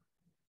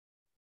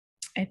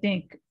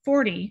think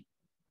 40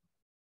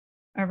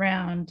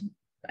 around,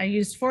 I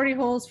used 40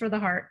 holes for the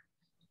heart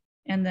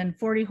and then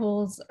 40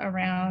 holes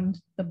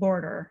around the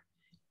border.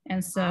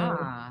 And so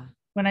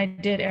when I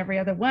did every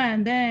other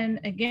one,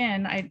 then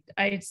again,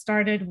 I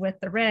started with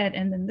the red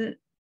and then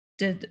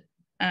did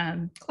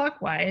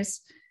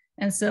clockwise.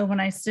 And so when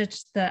I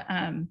stitched the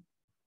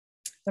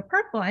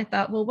purple, I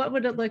thought, well, what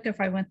would it look if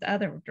I went the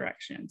other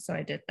direction? So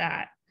I did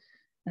that.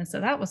 And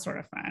so that was sort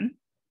of fun.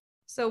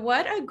 So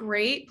what a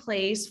great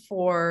place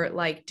for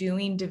like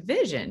doing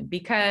division,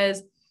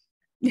 because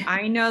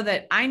I know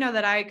that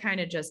I kind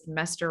of just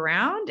messed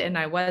around and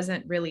I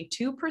wasn't really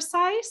too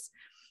precise,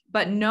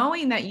 but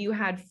knowing that you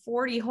had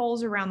 40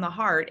 holes around the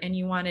heart and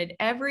you wanted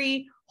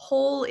every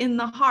hole in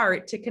the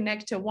heart to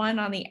connect to one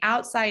on the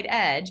outside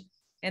edge,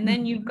 and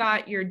then you've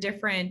got your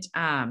different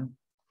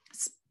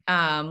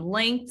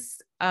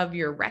lengths of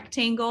your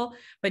rectangle,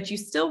 but you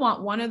still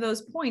want one of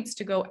those points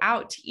to go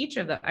out to each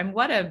of them. And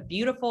what a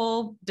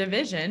beautiful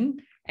division,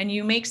 and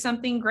you make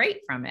something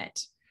great from it.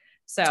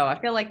 So I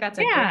feel like that's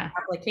a great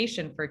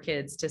application for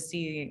kids to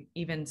see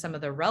even some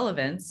of the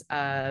relevance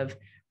of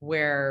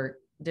where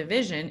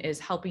division is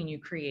helping you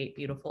create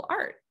beautiful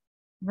art.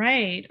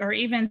 Right. Or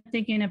even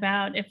thinking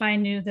about if I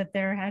knew that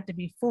there had to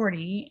be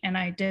 40 and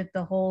I did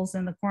the holes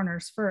in the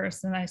corners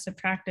first, and I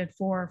subtracted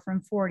 4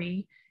 from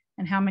 40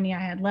 and how many I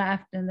had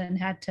left, and then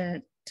had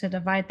to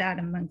divide that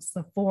amongst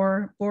the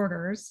 4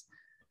 borders.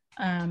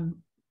 The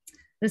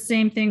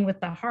same thing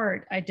with the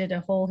heart. I did a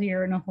hole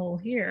here and a hole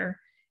here,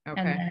 and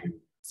then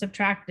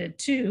subtracted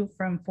 2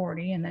 from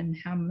 40, and then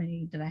how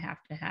many did I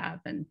have to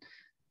have? And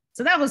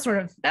so that was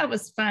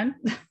fun.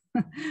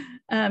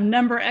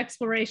 Number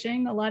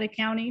exploration, a lot of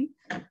counting.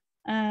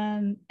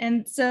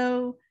 And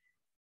so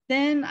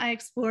then I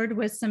explored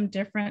with some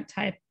different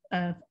type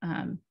of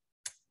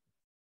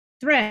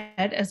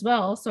thread as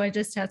well. So I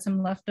just had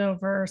some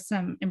leftover,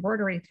 some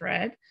embroidery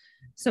thread.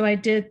 So I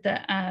did the,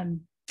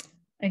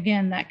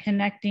 again, that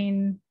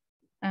connecting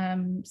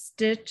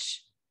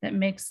stitch that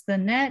makes the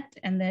net,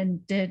 and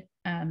then did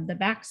the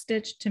back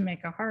stitch to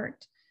make a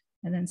heart,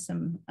 and then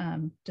some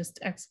just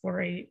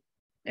exploring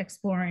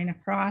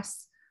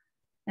across,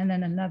 and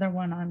then another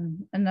one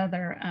on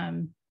another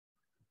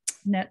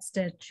net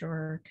stitch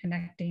or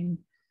connecting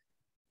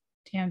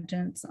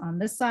tangents on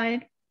this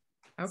side.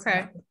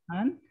 Okay. So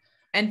fun.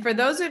 And for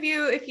those of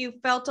you, if you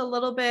felt a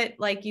little bit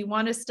like you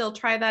want to still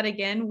try that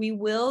again, we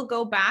will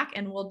go back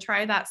and we'll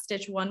try that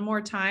stitch one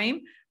more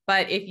time.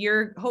 But if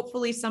you're,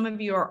 hopefully some of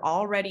you are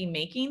already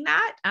making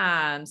that.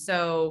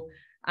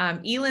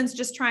 Elyn's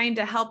just trying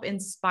to help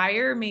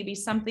inspire maybe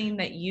something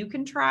that you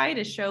can try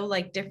to show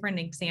like different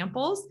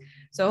examples.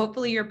 So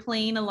hopefully you're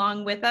playing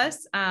along with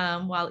us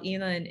while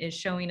Elyn is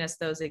showing us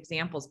those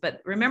examples.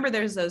 But remember,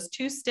 there's those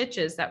 2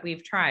 stitches that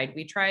we've tried.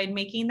 We tried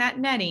making that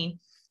netting,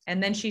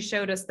 and then she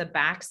showed us the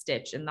back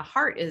stitch, and the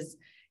heart is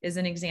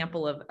an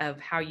example of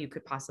how you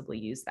could possibly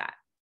use that.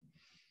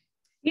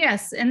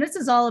 Yes, and this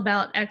is all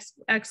about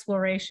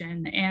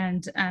exploration.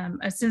 And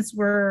since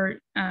we're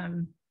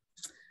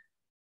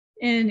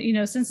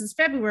since it's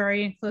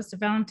February and close to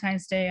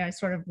Valentine's Day, I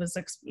sort of was,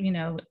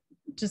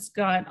 just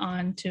got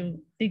on to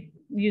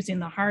using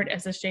the heart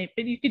as a shape,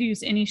 but you could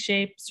use any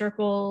shape,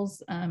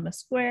 circles, a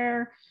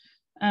square.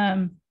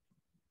 And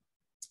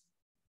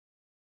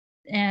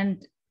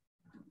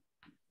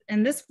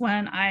this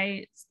one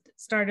I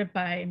started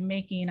by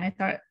making,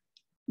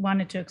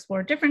 wanted to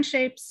explore different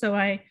shapes. So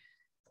I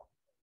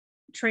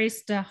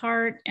traced a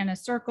heart and a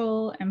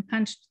circle and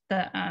punched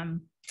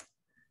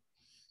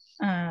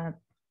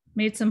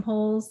made some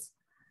holes.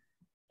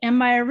 And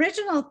my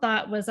original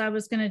thought was I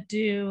was going to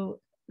do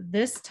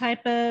this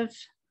type of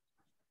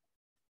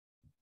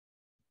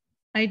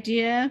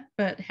idea,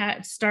 but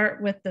start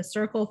with the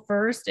circle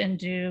first and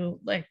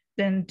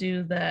then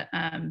do the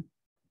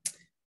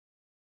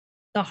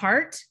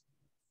heart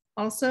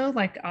also,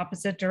 like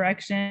opposite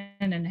direction,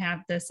 and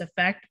have this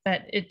effect,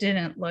 but it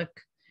didn't look,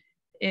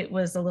 it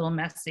was a little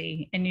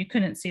messy and you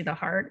couldn't see the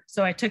heart.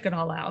 So I took it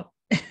all out,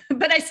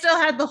 but I still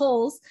had the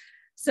holes.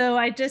 So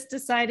I just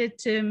decided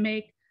to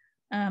make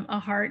a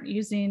heart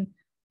using,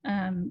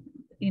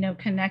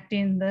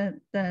 connecting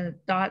the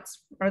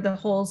dots or the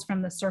holes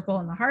from the circle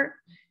and the heart,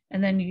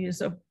 and then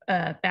use a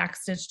back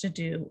stitch to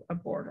do a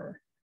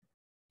border.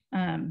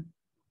 Well,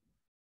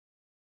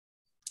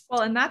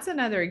 and that's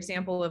another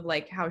example of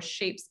like how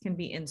shapes can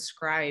be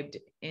inscribed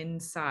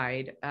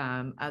inside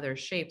other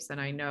shapes.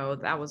 And I know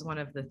that was one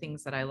of the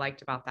things that I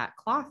liked about that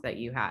cloth that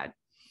you had.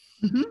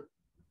 Mm-hmm.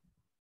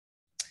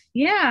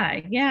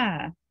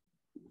 Yeah,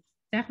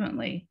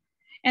 definitely.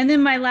 And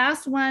then my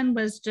last one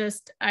was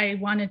just, I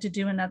wanted to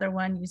do another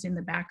one using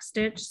the back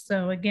stitch.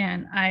 So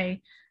again,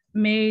 I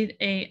made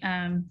a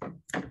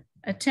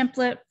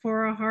template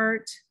for a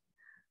heart,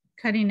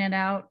 cutting it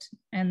out,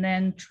 and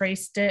then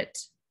traced it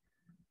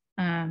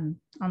on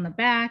the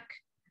back,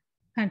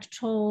 punched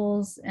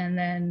holes, and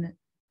then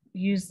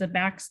used the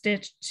back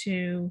stitch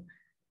to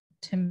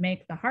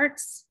make the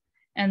hearts,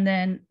 and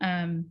then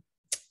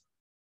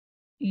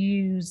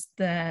use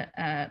the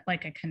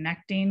like a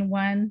connecting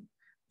one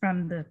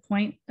from the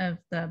point of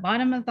the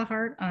bottom of the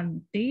heart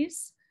on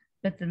these,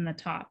 but then the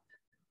top.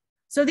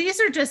 So these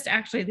are just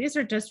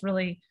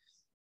really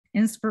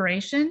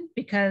inspiration,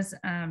 because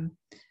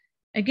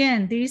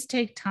again, these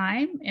take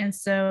time. And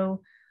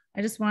so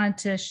I just wanted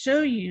to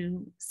show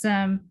you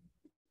some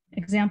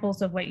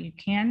examples of what you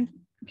can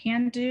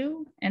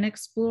do and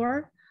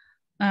explore,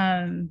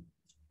 and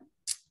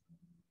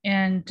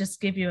just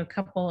give you a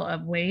couple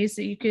of ways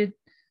that you could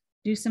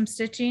do some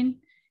stitching,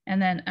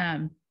 and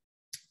then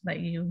let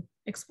you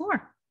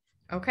explore.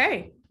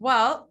 Okay,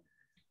 well,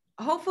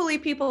 hopefully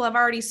people have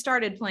already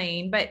started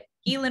playing, but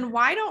Elyn,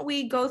 why don't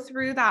we go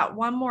through that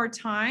one more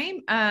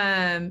time?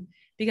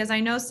 Because I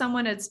know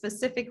someone had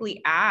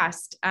specifically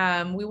asked,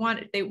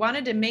 they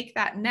wanted to make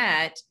that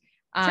net,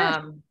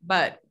 Sure.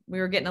 but we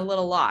were getting a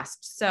little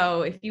lost.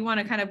 So if you want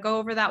to kind of go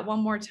over that one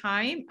more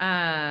time,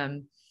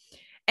 and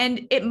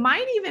it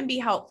might even be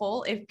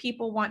helpful if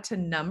people want to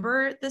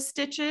number the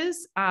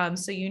stitches,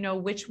 so you know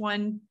which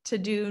one to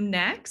do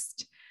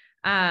next.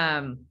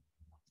 I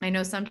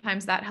know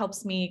sometimes that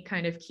helps me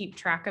kind of keep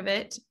track of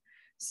it.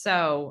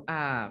 So,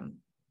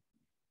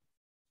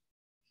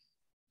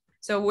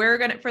 so we're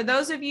going to, for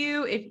those of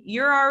you, if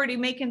you're already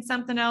making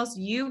something else,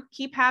 you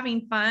keep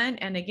having fun.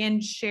 And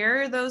again,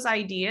 share those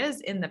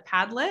ideas in the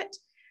Padlet.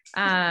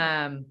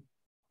 I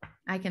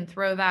can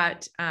throw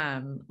that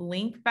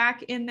link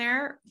back in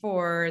there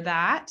for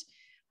that.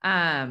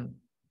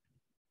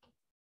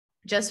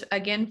 Just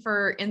again,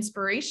 for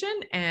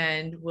inspiration,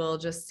 and we'll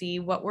just see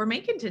what we're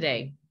making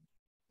today.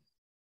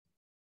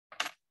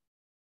 Let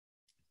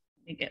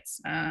me get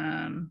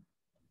some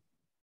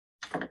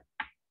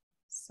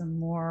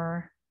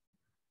more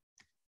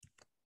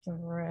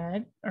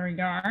thread or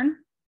yarn,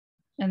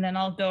 and then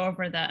I'll go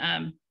over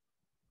the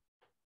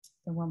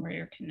one where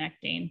you're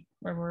connecting,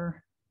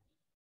 where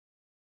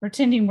we're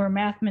pretending we're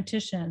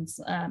mathematicians,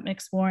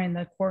 exploring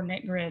the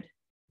coordinate grid.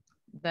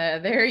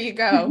 There you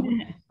go.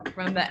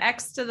 From the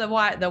X to the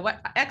Y,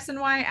 X and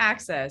Y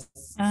axis.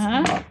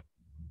 Uh-huh.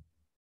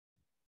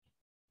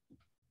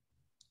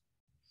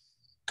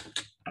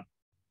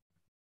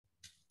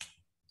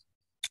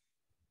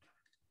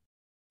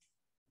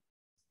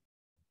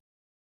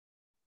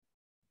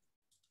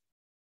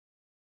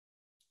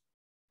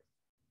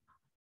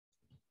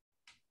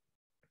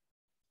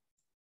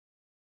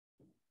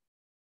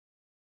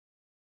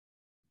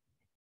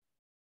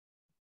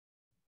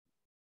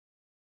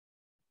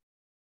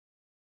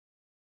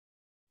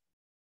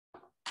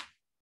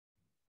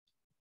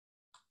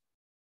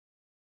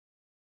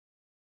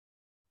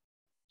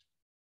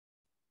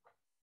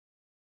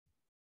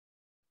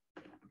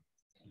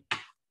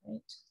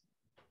 Right.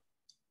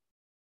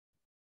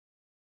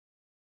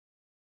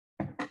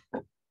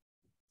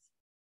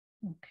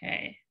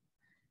 Okay,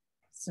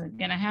 so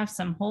gonna have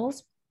some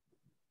holes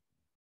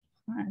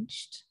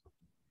punched,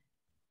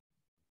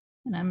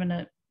 and I'm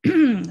gonna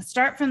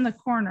start from the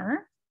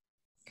corner.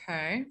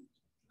 Okay,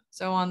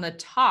 so on the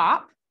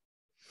top,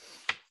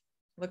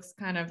 looks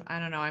kind of, I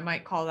don't know, I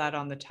might call that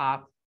on the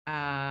top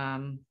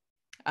of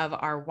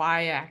our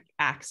Y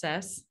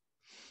axis.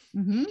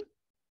 Mm-hmm.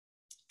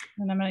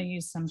 And I'm going to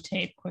use some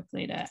tape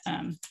quickly to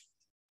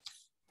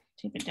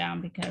tape it down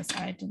because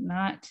I did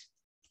not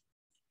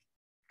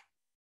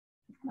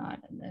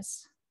in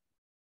this.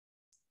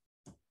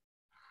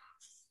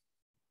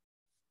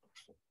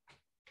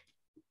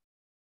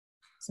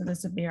 So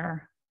this would be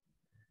our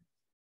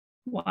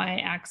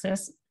Y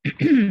axis.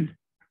 And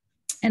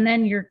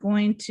then you're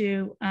going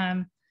to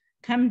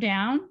come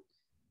down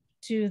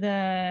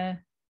to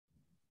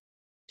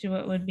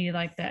what would be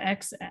like the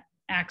X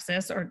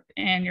axis,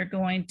 and you're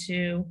going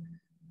to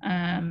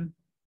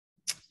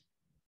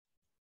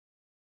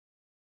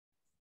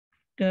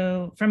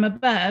go from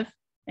above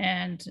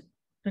and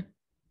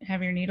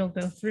have your needle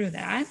go through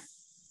that.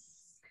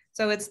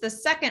 So it's the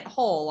second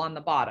hole on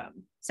the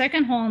bottom.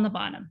 Second hole on the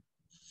bottom.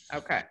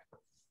 Okay.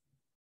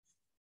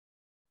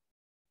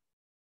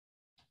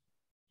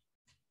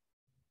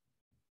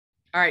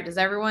 All right, does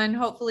everyone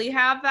hopefully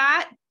have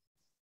that?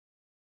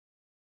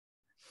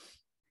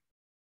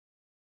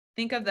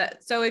 Think of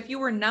that. So if you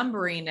were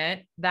numbering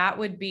it, that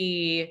would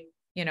be,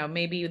 you know,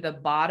 maybe the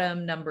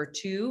bottom number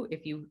 2.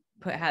 If you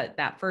had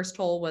that first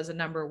hole was a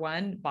number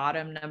 1,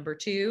 bottom number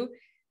 2.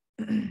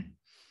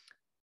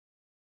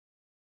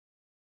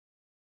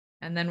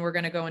 And then we're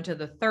going to go into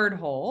the third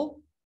hole.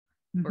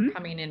 Mm-hmm. We're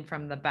coming in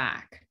from the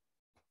back.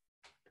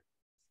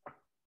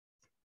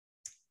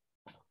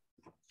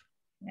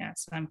 Yeah,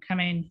 so I'm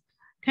coming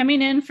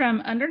in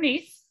from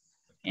underneath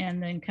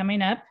and then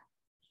coming up.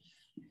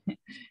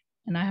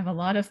 And I have a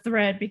lot of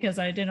thread because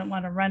I didn't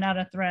want to run out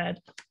of thread.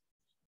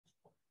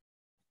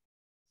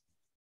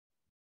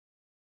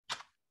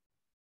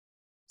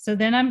 So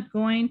then I'm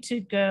going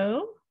to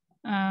go,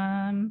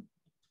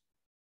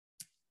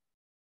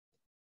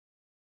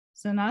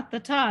 so not the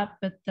top,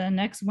 but the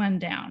next one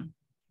down.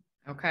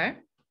 Okay.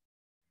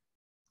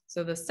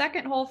 So the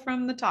second hole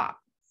from the top.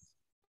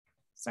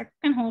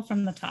 Second hole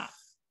from the top.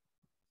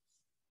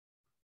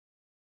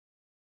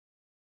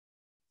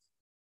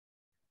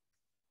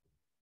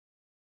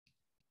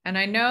 And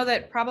I know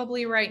that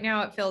probably right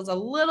now it feels a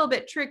little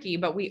bit tricky,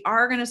 but we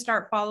are going to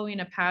start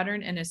following a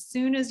pattern. And as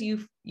soon as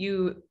you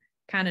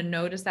kind of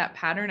notice that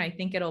pattern, I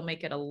think it'll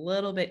make it a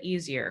little bit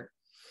easier.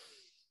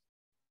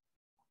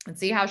 And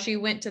see how she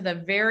went to the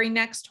very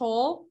next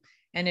hole.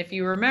 And if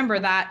you remember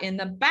that in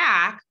the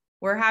back,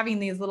 we're having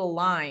these little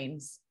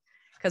lines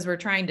because we're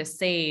trying to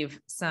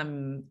save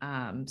some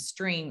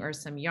string or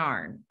some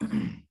yarn.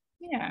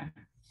 Yeah.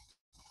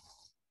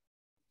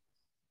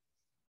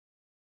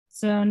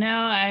 So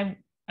now I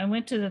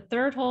went to the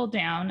third hole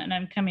down and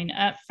I'm coming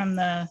up from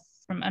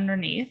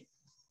underneath.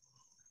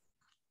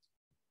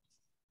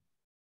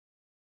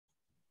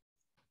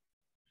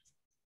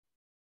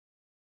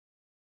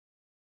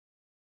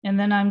 And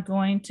then I'm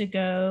going to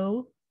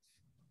go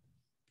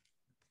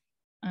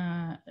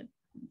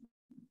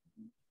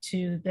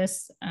to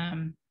this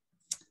to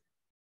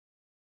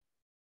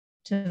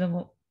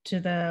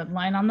the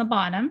line on the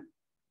bottom,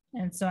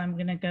 and so I'm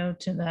going to go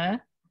to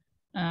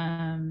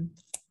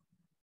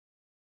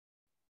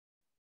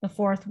the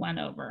fourth one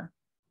over.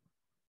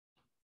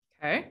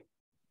 Okay.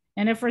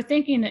 And if we're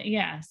thinking that,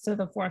 yeah, so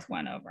the fourth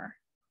one over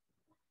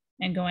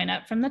and going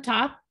up from the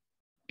top.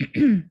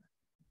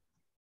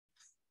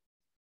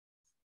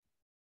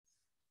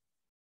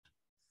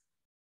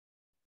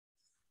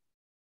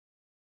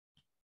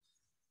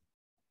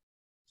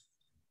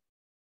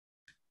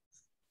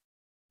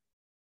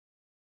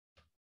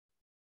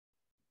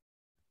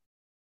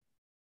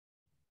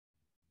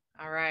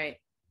 All right.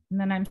 And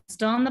then I'm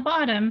still on the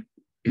bottom.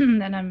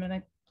 Then I'm going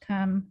to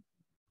come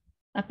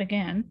up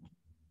again.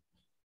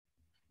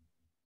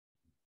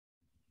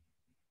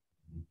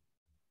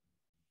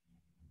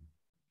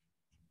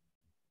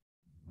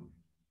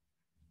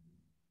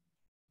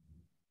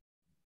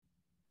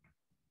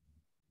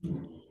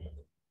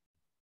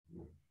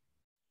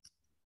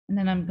 And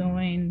then I'm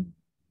going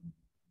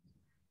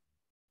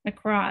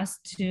across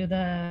to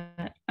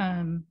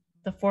the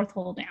fourth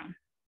hole down.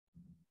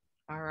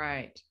 All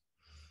right.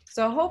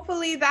 So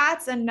hopefully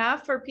that's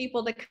enough for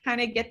people to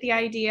kind of get the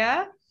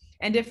idea.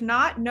 And if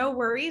not, no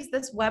worries.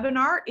 This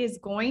webinar is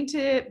going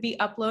to be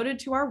uploaded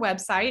to our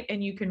website,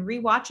 and you can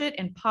rewatch it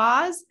and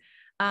pause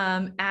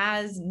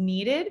as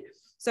needed.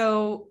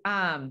 So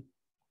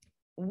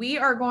we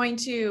are going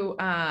to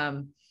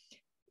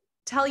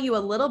tell you a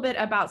little bit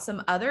about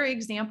some other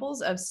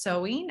examples of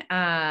sewing,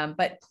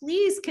 but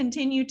please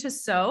continue to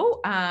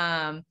sew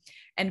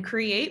and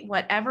create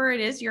whatever it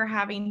is you're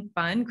having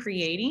fun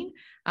creating.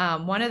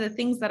 One of the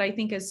things that I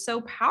think is so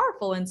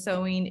powerful in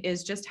sewing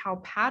is just how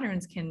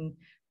patterns can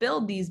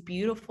build these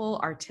beautiful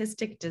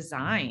artistic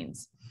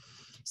designs.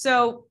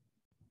 So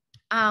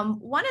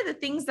one of the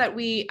things that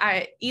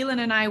Elin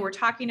and I were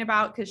talking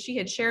about, because she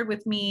had shared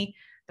with me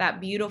that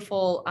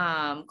beautiful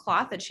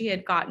cloth that she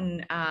had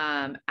gotten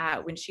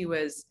when she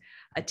was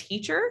a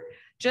teacher,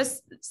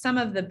 just some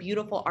of the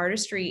beautiful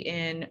artistry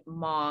in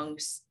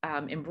Mong's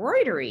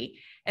embroidery.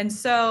 And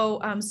so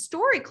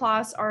story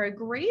cloths are a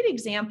great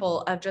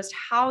example of just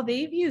how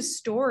they've used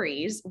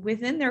stories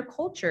within their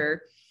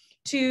culture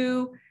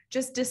to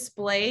just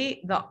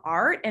display the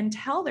art and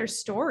tell their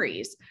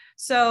stories.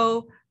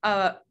 So,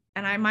 and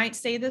I might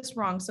say this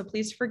wrong, so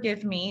please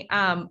forgive me.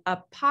 A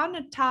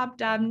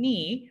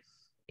panatabdamni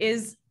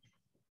is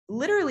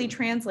literally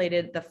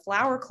translated the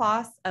flower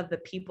cloths of the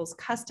people's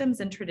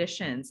customs and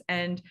traditions.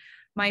 And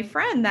my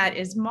friend that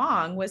is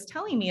Hmong was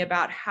telling me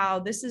about how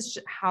this is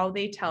how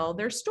they tell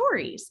their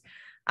stories.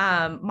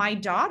 My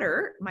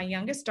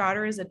youngest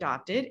daughter is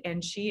adopted,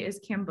 and she is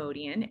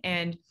Cambodian.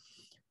 And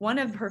one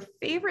of her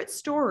favorite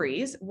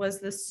stories was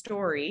the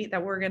story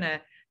that we're going to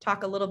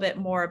talk a little bit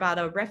more about,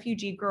 a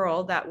refugee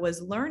girl that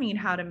was learning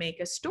how to make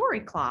a story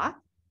cloth.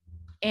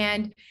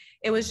 And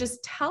it was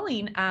just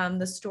telling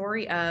the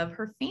story of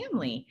her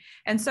family.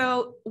 And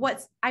so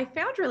what I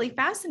found really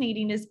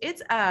fascinating is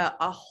it's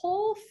a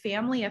whole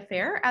family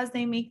affair as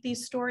they make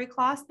these story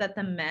cloths, that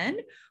the men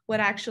would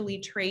actually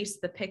trace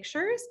the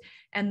pictures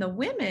and the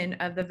women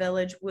of the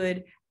village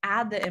would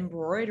add the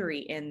embroidery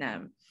in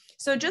them.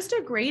 So just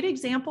a great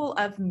example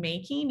of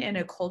making in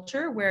a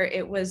culture where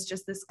it was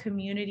just this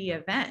community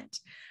event.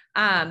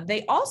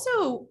 They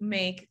also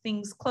make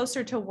things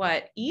closer to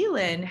what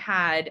Elin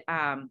had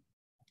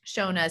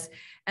shown us,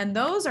 and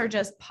those are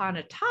just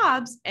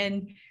panatabs,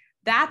 and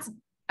that's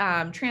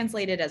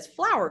translated as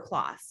flower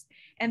cloths.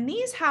 And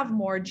these have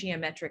more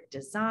geometric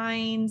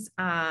designs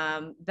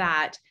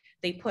that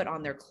they put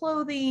on their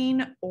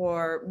clothing,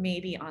 or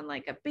maybe on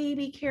like a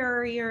baby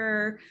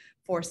carrier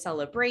for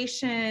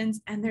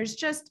celebrations. And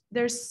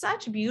there's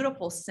such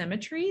beautiful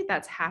symmetry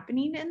that's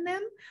happening in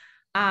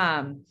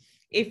them.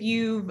 If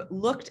you've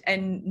looked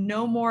and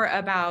know more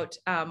about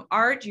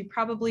art, you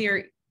probably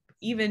are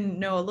even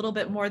know a little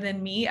bit more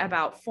than me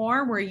about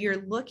form, where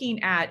you're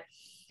looking at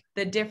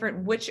the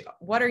different,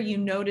 what are you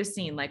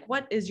noticing? Like,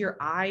 what is your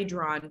eye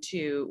drawn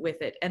to with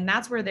it? And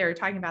that's where they're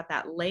talking about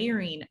that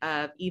layering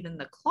of even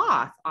the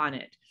cloth on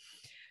it.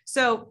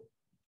 So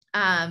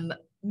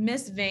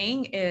Miss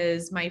Vang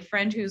is my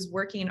friend who's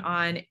working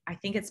on, I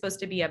think it's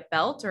supposed to be a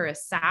belt or a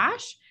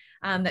sash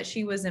that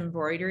she was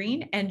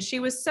embroidering. And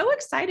she was so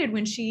excited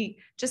when she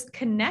just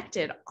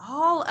connected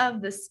all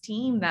of the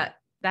steam that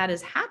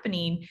is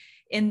happening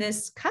in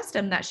this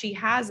custom that she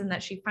has and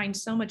that she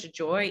finds so much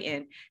joy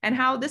in, and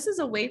how this is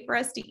a way for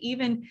us to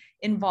even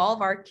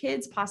involve our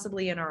kids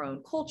possibly in our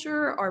own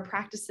culture or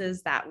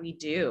practices that we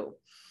do.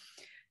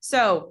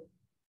 So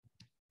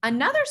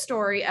another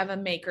story of a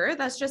maker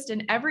that's just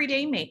an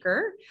everyday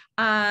maker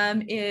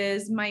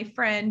is my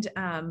friend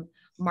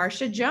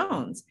Marcia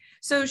Jones.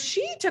 So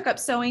she took up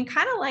sewing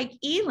kind of like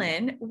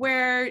Elin,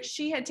 where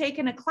she had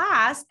taken a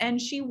class and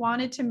she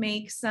wanted to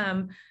make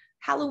some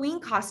Halloween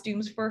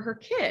costumes for her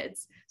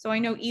kids. So I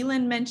know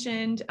Elin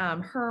mentioned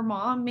her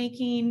mom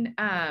making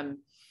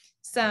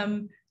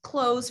some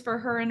clothes for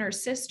her and her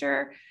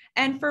sister.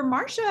 And for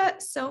Marcia,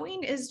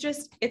 sewing is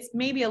just, it's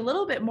maybe a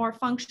little bit more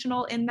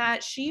functional in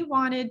that she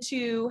wanted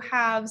to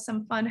have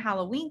some fun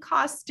Halloween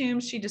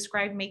costumes. She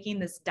described making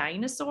this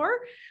dinosaur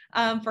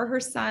for her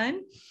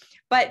son.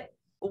 But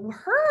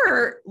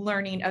her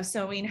learning of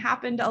sewing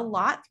happened a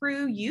lot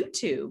through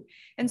YouTube.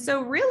 And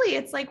so really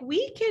it's like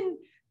we can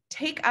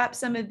take up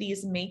some of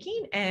these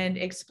making and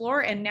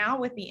explore. And now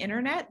with the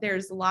internet,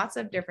 there's lots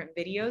of different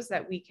videos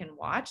that we can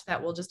watch that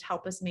will just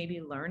help us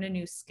maybe learn a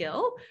new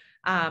skill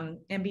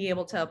and be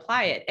able to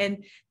apply it.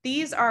 And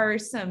these are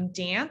some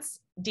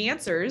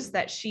dancers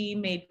that she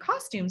made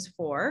costumes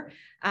for.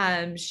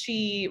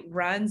 She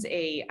runs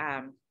a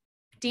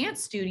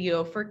dance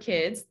studio for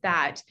kids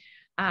that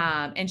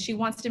and she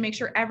wants to make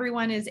sure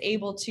everyone is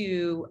able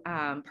to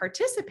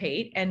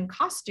participate. And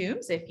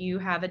costumes, if you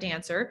have a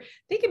dancer,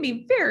 they can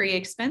be very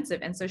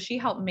expensive. And so she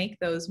helped make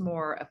those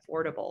more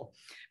affordable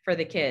for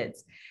the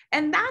kids.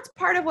 And that's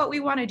part of what we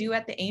want to do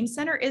at the AIM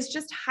Center, is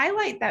just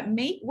highlight that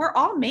we're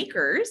all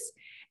makers,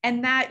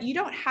 and that you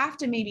don't have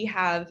to maybe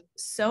have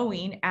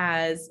sewing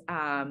as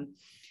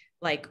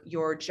like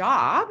your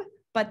job,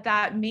 but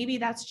that maybe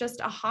that's just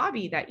a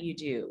hobby that you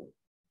do.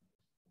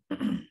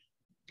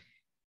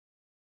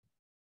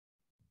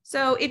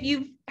 So if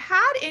you've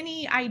had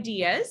any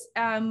ideas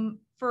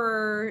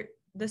for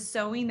the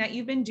sewing that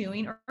you've been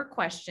doing or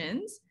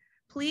questions,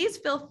 please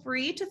feel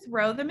free to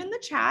throw them in the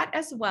chat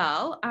as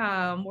well.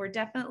 We're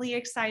definitely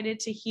excited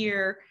to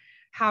hear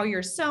how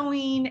you're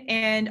sewing.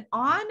 And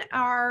on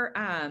our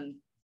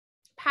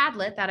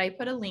Padlet that I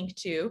put a link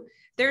to,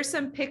 there's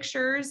some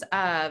pictures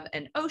of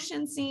an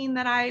ocean scene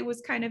that I was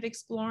kind of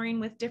exploring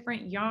with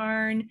different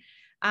yarn,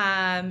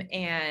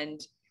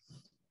 and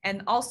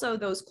also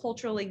those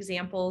cultural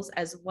examples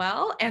as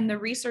well, and the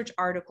research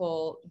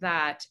article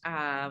that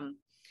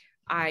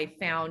I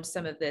found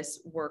some of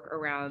this work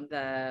around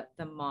the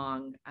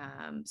Hmong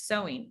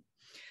sewing.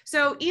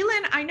 So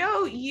Elin, I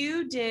know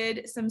you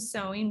did some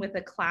sewing with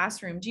a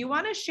classroom. Do you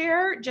want to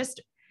share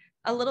just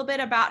a little bit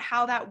about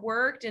how that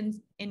worked, and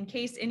in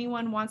case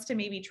anyone wants to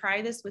maybe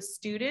try this with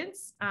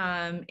students,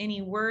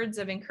 any words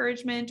of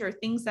encouragement or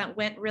things that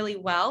went really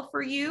well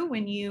for you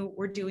when you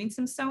were doing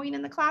some sewing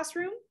in the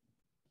classroom?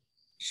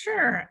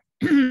 Sure.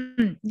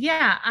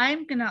 Yeah,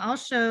 I'll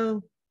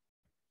show,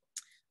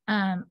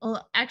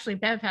 well, actually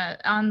Bev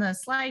had on the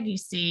slide you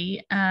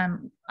see,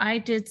 I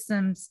did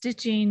some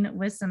stitching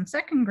with some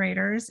second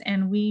graders,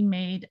 and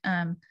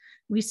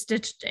we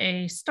stitched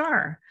a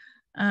star.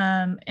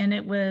 And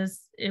it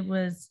was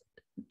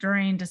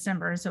during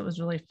December, so it was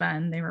really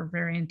fun. They were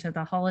very into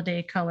the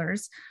holiday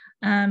colors.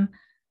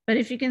 But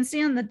if you can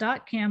see on the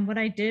dot cam, what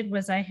I did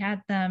was I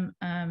had them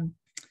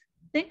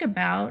think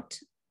about,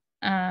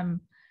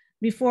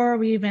 before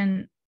we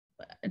even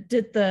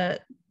did the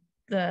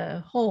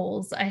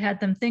holes, I had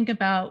them think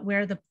about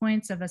where the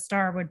points of a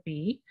star would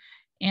be.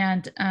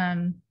 And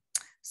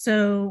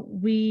so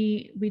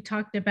we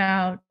talked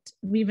about,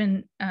 we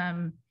even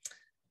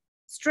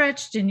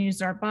stretched and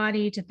used our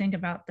body to think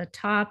about the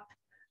top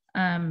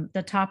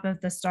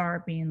of the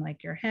star being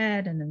like your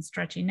head, and then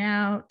stretching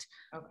out.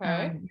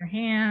 Okay. Your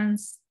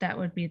hands, that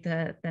would be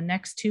the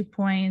next 2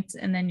 points,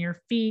 and then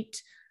your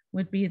feet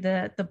would be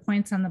the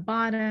points on the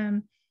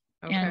bottom.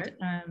 Okay.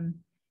 And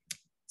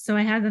so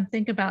I had them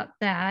think about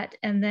that,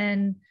 and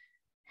then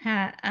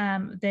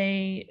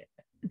they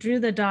drew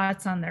the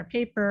dots on their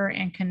paper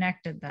and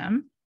connected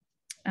them.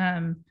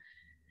 And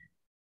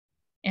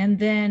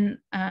then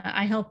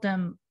I helped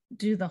them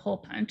do the hole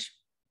punch.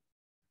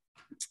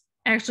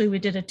 Actually, we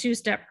did a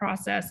 2-step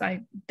process.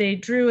 They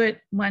drew it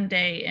one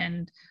day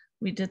and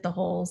we did the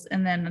holes,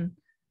 and then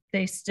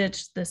they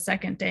stitched the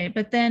second day.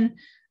 But then,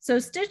 so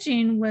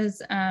stitching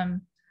was,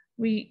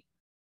 we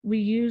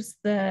used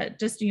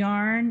just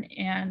yarn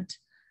and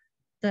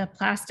the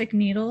plastic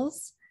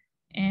needles,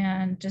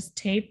 and just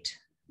taped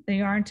the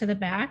yarn to the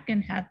back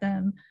and had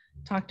them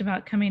talked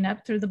about coming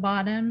up through the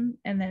bottom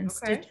and then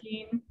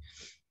stitching,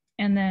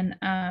 and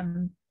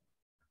then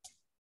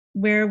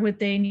where would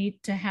they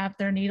need to have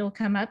their needle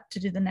come up to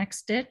do the next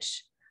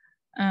stitch.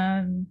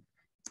 And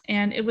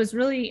it was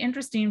really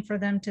interesting for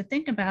them to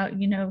think about,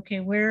 okay,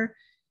 where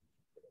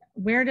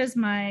does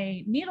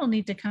my needle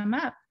need to come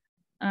up?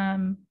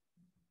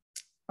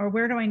 Or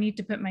where do I need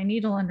to put my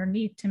needle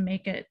underneath to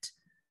make it,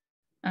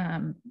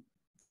 the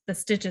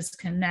stitches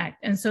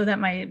connect, and so that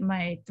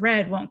my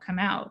thread won't come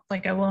out,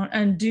 like I won't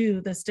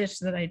undo the stitch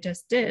that I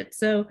just did.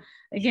 So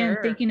again,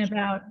 thinking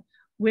about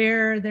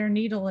where their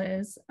needle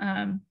is,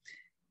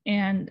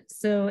 and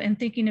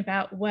thinking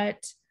about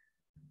what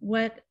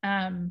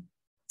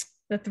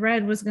the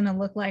thread was going to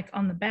look like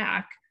on the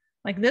back.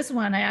 Like this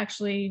one, I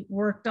actually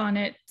worked on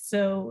it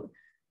so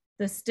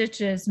the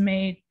stitches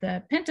made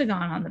the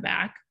pentagon on the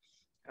back,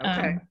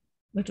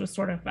 which was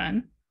sort of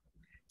fun.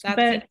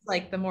 That's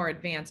like the more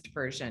advanced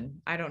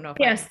version. I don't know if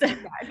yes,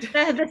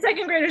 the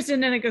second graders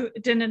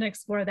didn't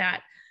explore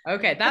that.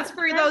 Okay, that's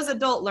for those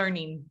adult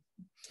learning.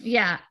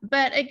 Yeah,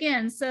 but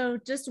again, so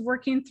just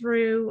working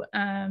through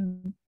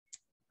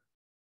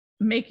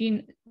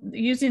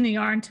using the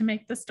yarn to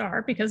make the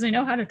star, because they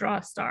know how to draw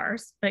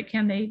stars, but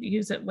can they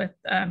use it with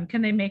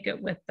can they make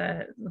it with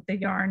the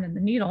yarn and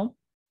the needle?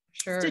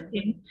 Sure.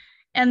 Stitching.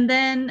 And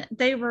then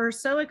they were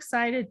so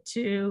excited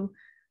to,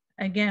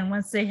 again,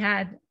 once they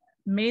had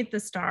made the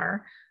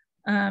star,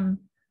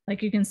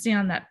 like you can see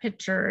on that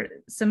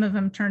picture, some of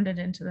them turned it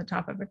into the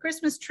top of a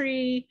Christmas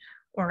tree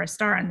or a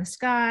star in the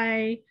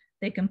sky.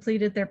 They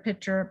completed their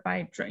picture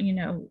by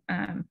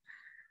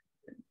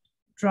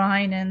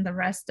drawing in the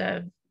rest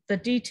of the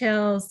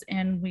details,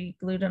 and we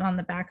glued it on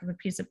the back of a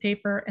piece of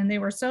paper, and they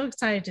were so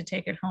excited to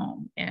take it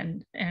home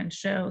and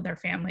show their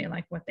family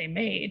like what they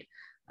made,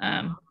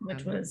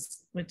 which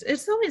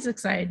it's always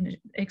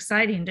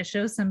exciting to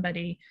show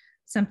somebody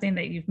something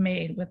that you've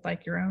made with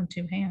like your own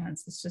 2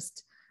 hands.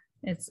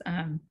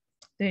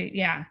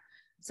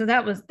 So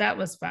that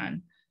was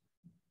fun.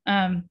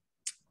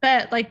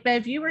 But like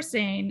Bev, you were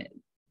saying,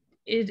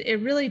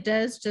 it really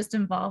does just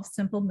involve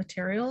simple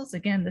materials.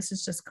 Again, this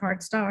is just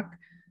cardstock,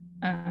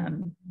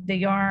 the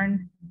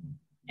yarn,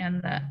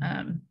 and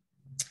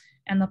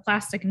the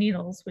plastic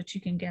needles, which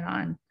you can get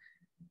on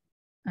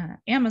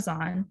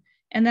Amazon.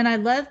 And then I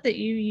love that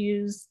you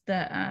use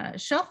the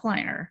shelf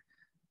liner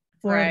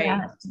for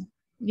that.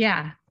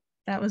 Yeah,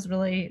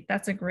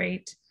 that's a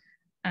great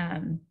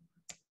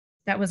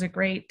that was a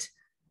great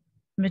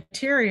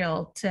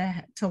material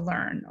to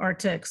learn or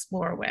to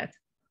explore with.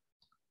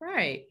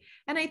 Right.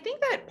 And I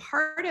think that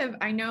part of,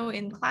 I know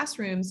in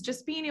classrooms,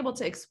 just being able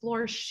to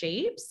explore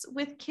shapes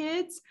with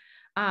kids,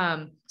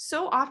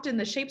 so often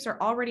the shapes are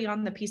already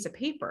on the piece of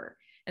paper.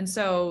 And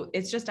so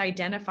it's just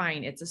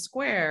identifying it's a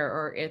square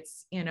or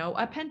it's, you know,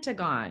 a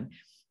pentagon.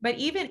 But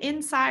even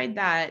inside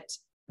that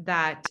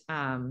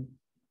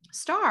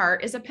star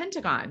is a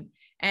pentagon.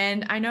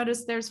 And I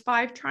noticed there's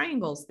 5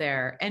 triangles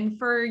there. And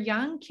for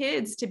young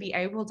kids to be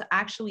able to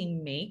actually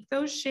make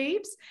those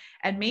shapes,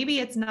 and maybe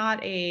it's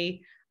not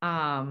a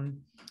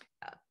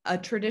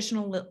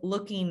traditional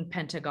looking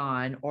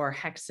pentagon or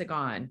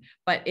hexagon,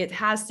 but it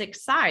has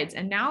 6 sides.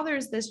 And now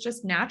there's this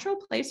just natural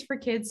place for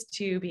kids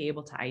to be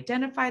able to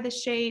identify the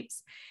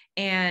shapes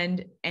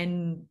and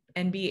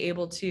be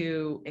able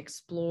to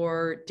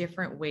explore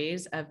different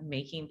ways of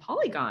making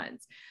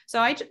polygons. So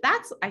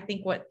that's, I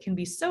think, what can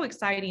be so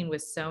exciting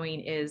with sewing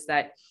is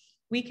that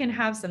we can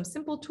have some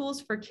simple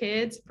tools for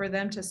kids for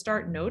them to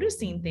start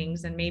noticing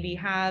things and maybe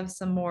have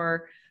some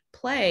more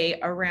play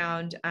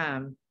around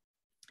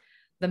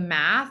the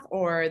math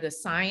or the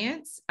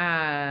science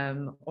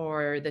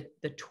or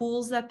the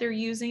tools that they're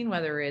using,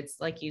 whether it's,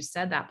 like you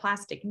said, that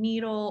plastic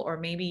needle, or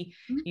maybe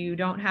you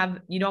don't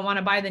want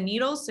to buy the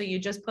needles, so you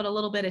just put a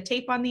little bit of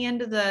tape on the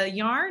end of the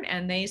yarn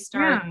and they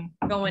start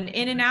going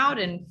in and out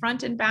and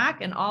front and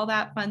back and all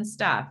that fun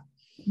stuff.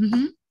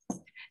 Mm-hmm.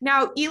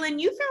 Now, Elin,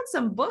 you found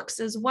some books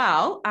as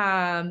well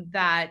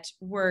that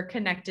were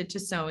connected to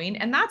sewing,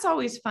 and that's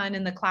always fun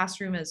in the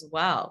classroom as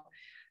well.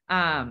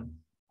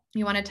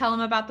 You want to tell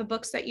them about the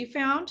books that you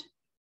found?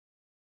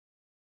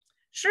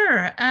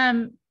 Sure.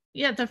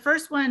 Yeah, the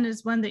first one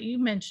is one that you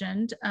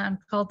mentioned,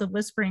 called The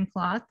Whispering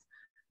Cloth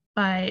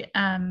by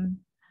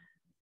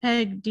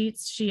Peg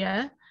Dietz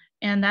Shia,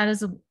 and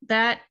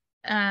that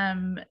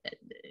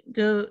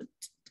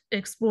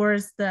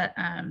explores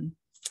the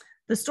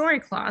story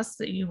cloths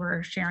that you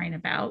were sharing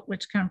about,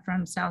 which come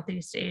from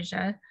Southeast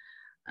Asia.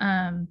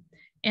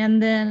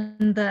 And then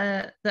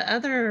the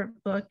other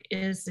book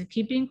is The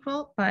Keeping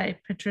Quilt by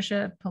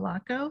Patricia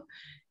Polacco.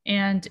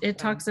 And it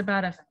talks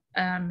about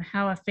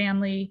how a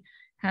family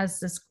has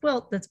this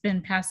quilt that's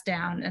been passed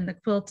down, and the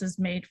quilt is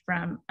made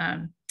from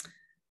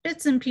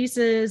bits and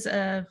pieces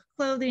of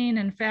clothing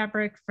and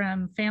fabric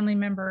from family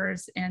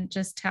members, and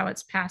just how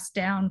it's passed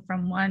down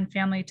from one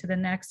family to the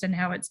next, and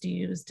how it's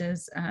used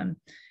as,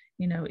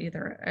 you know,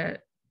 either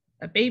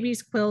a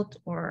baby's quilt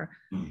or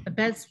a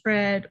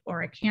bedspread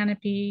or a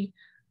canopy.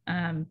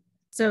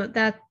 So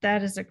that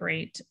is a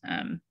great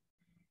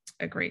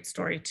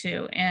story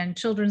too. And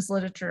children's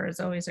literature is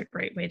always a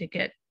great way to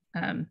get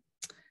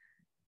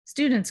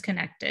students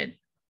connected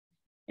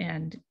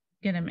and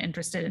get them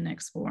interested in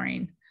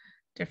exploring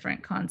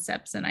different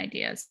concepts and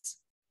ideas.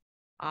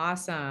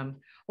 Awesome.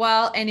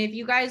 Well, and if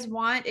you guys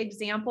want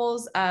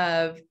examples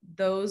of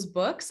those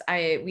books,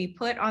 we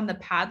put on the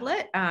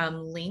Padlet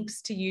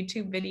links to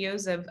YouTube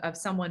videos of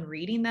someone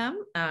reading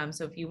them.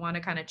 So if you want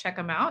to kind of check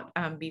them out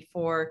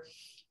before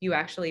you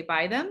actually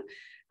buy them.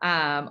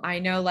 I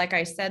know, like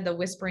I said, The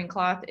Whispering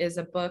Cloth is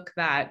a book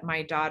that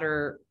my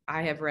daughter,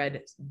 I have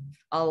read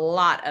a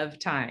lot of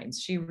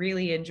times. She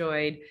really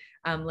enjoyed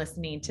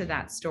listening to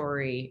that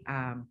story.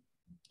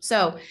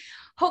 So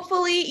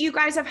hopefully you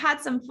guys have had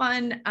some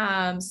fun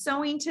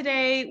sewing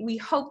today. We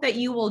hope that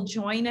you will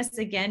join us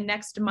again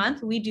next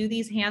month. We do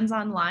these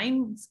hands-on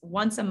lines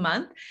once a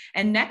month.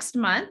 And next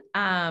month,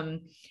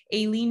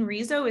 Aileen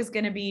Rizzo is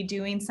going to be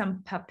doing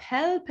some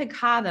papel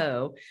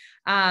picado.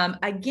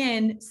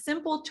 Again,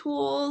 simple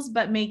tools,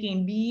 but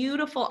making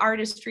beautiful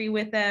artistry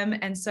with them.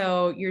 And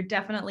so you're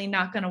definitely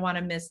not going to want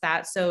to miss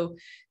that. So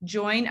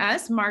join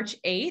us March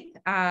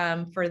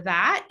 8th for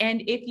that.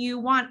 And if you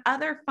want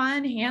other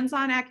fun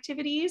hands-on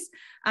activities,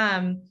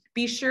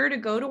 be sure to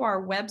go to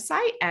our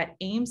website at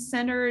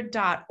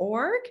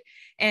aimcenter.org.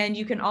 And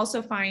you can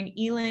also find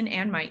Elin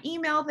and my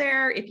email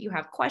there. If you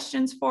have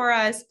questions for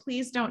us,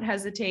 please don't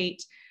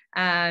hesitate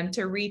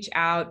to reach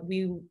out.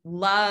 We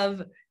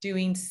love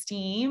doing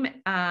STEAM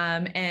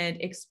and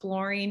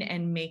exploring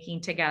and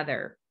making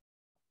together.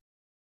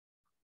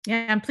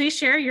 Yeah, and please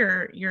share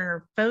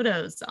your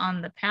photos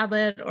on the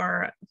Padlet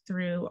or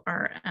through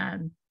our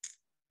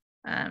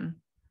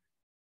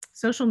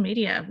social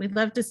media. We'd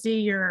love to see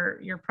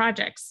your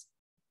projects.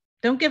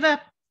 Don't give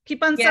up.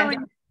 Keep on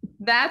sewing.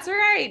 That's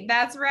right.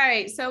 That's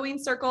right. Sewing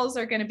circles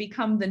are going to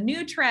become the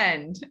new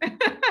trend.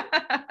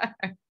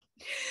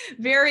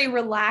 Very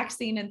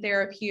relaxing and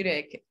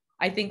therapeutic,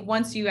 I think,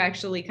 once you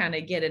actually kind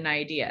of get an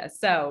idea.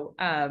 So,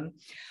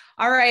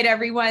 all right,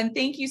 everyone,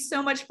 thank you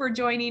so much for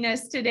joining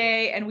us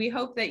today. And we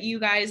hope that you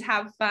guys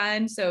have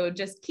fun. So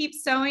just keep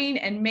sewing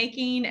and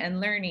making and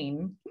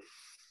learning.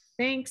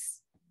 Thanks.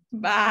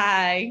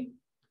 Bye.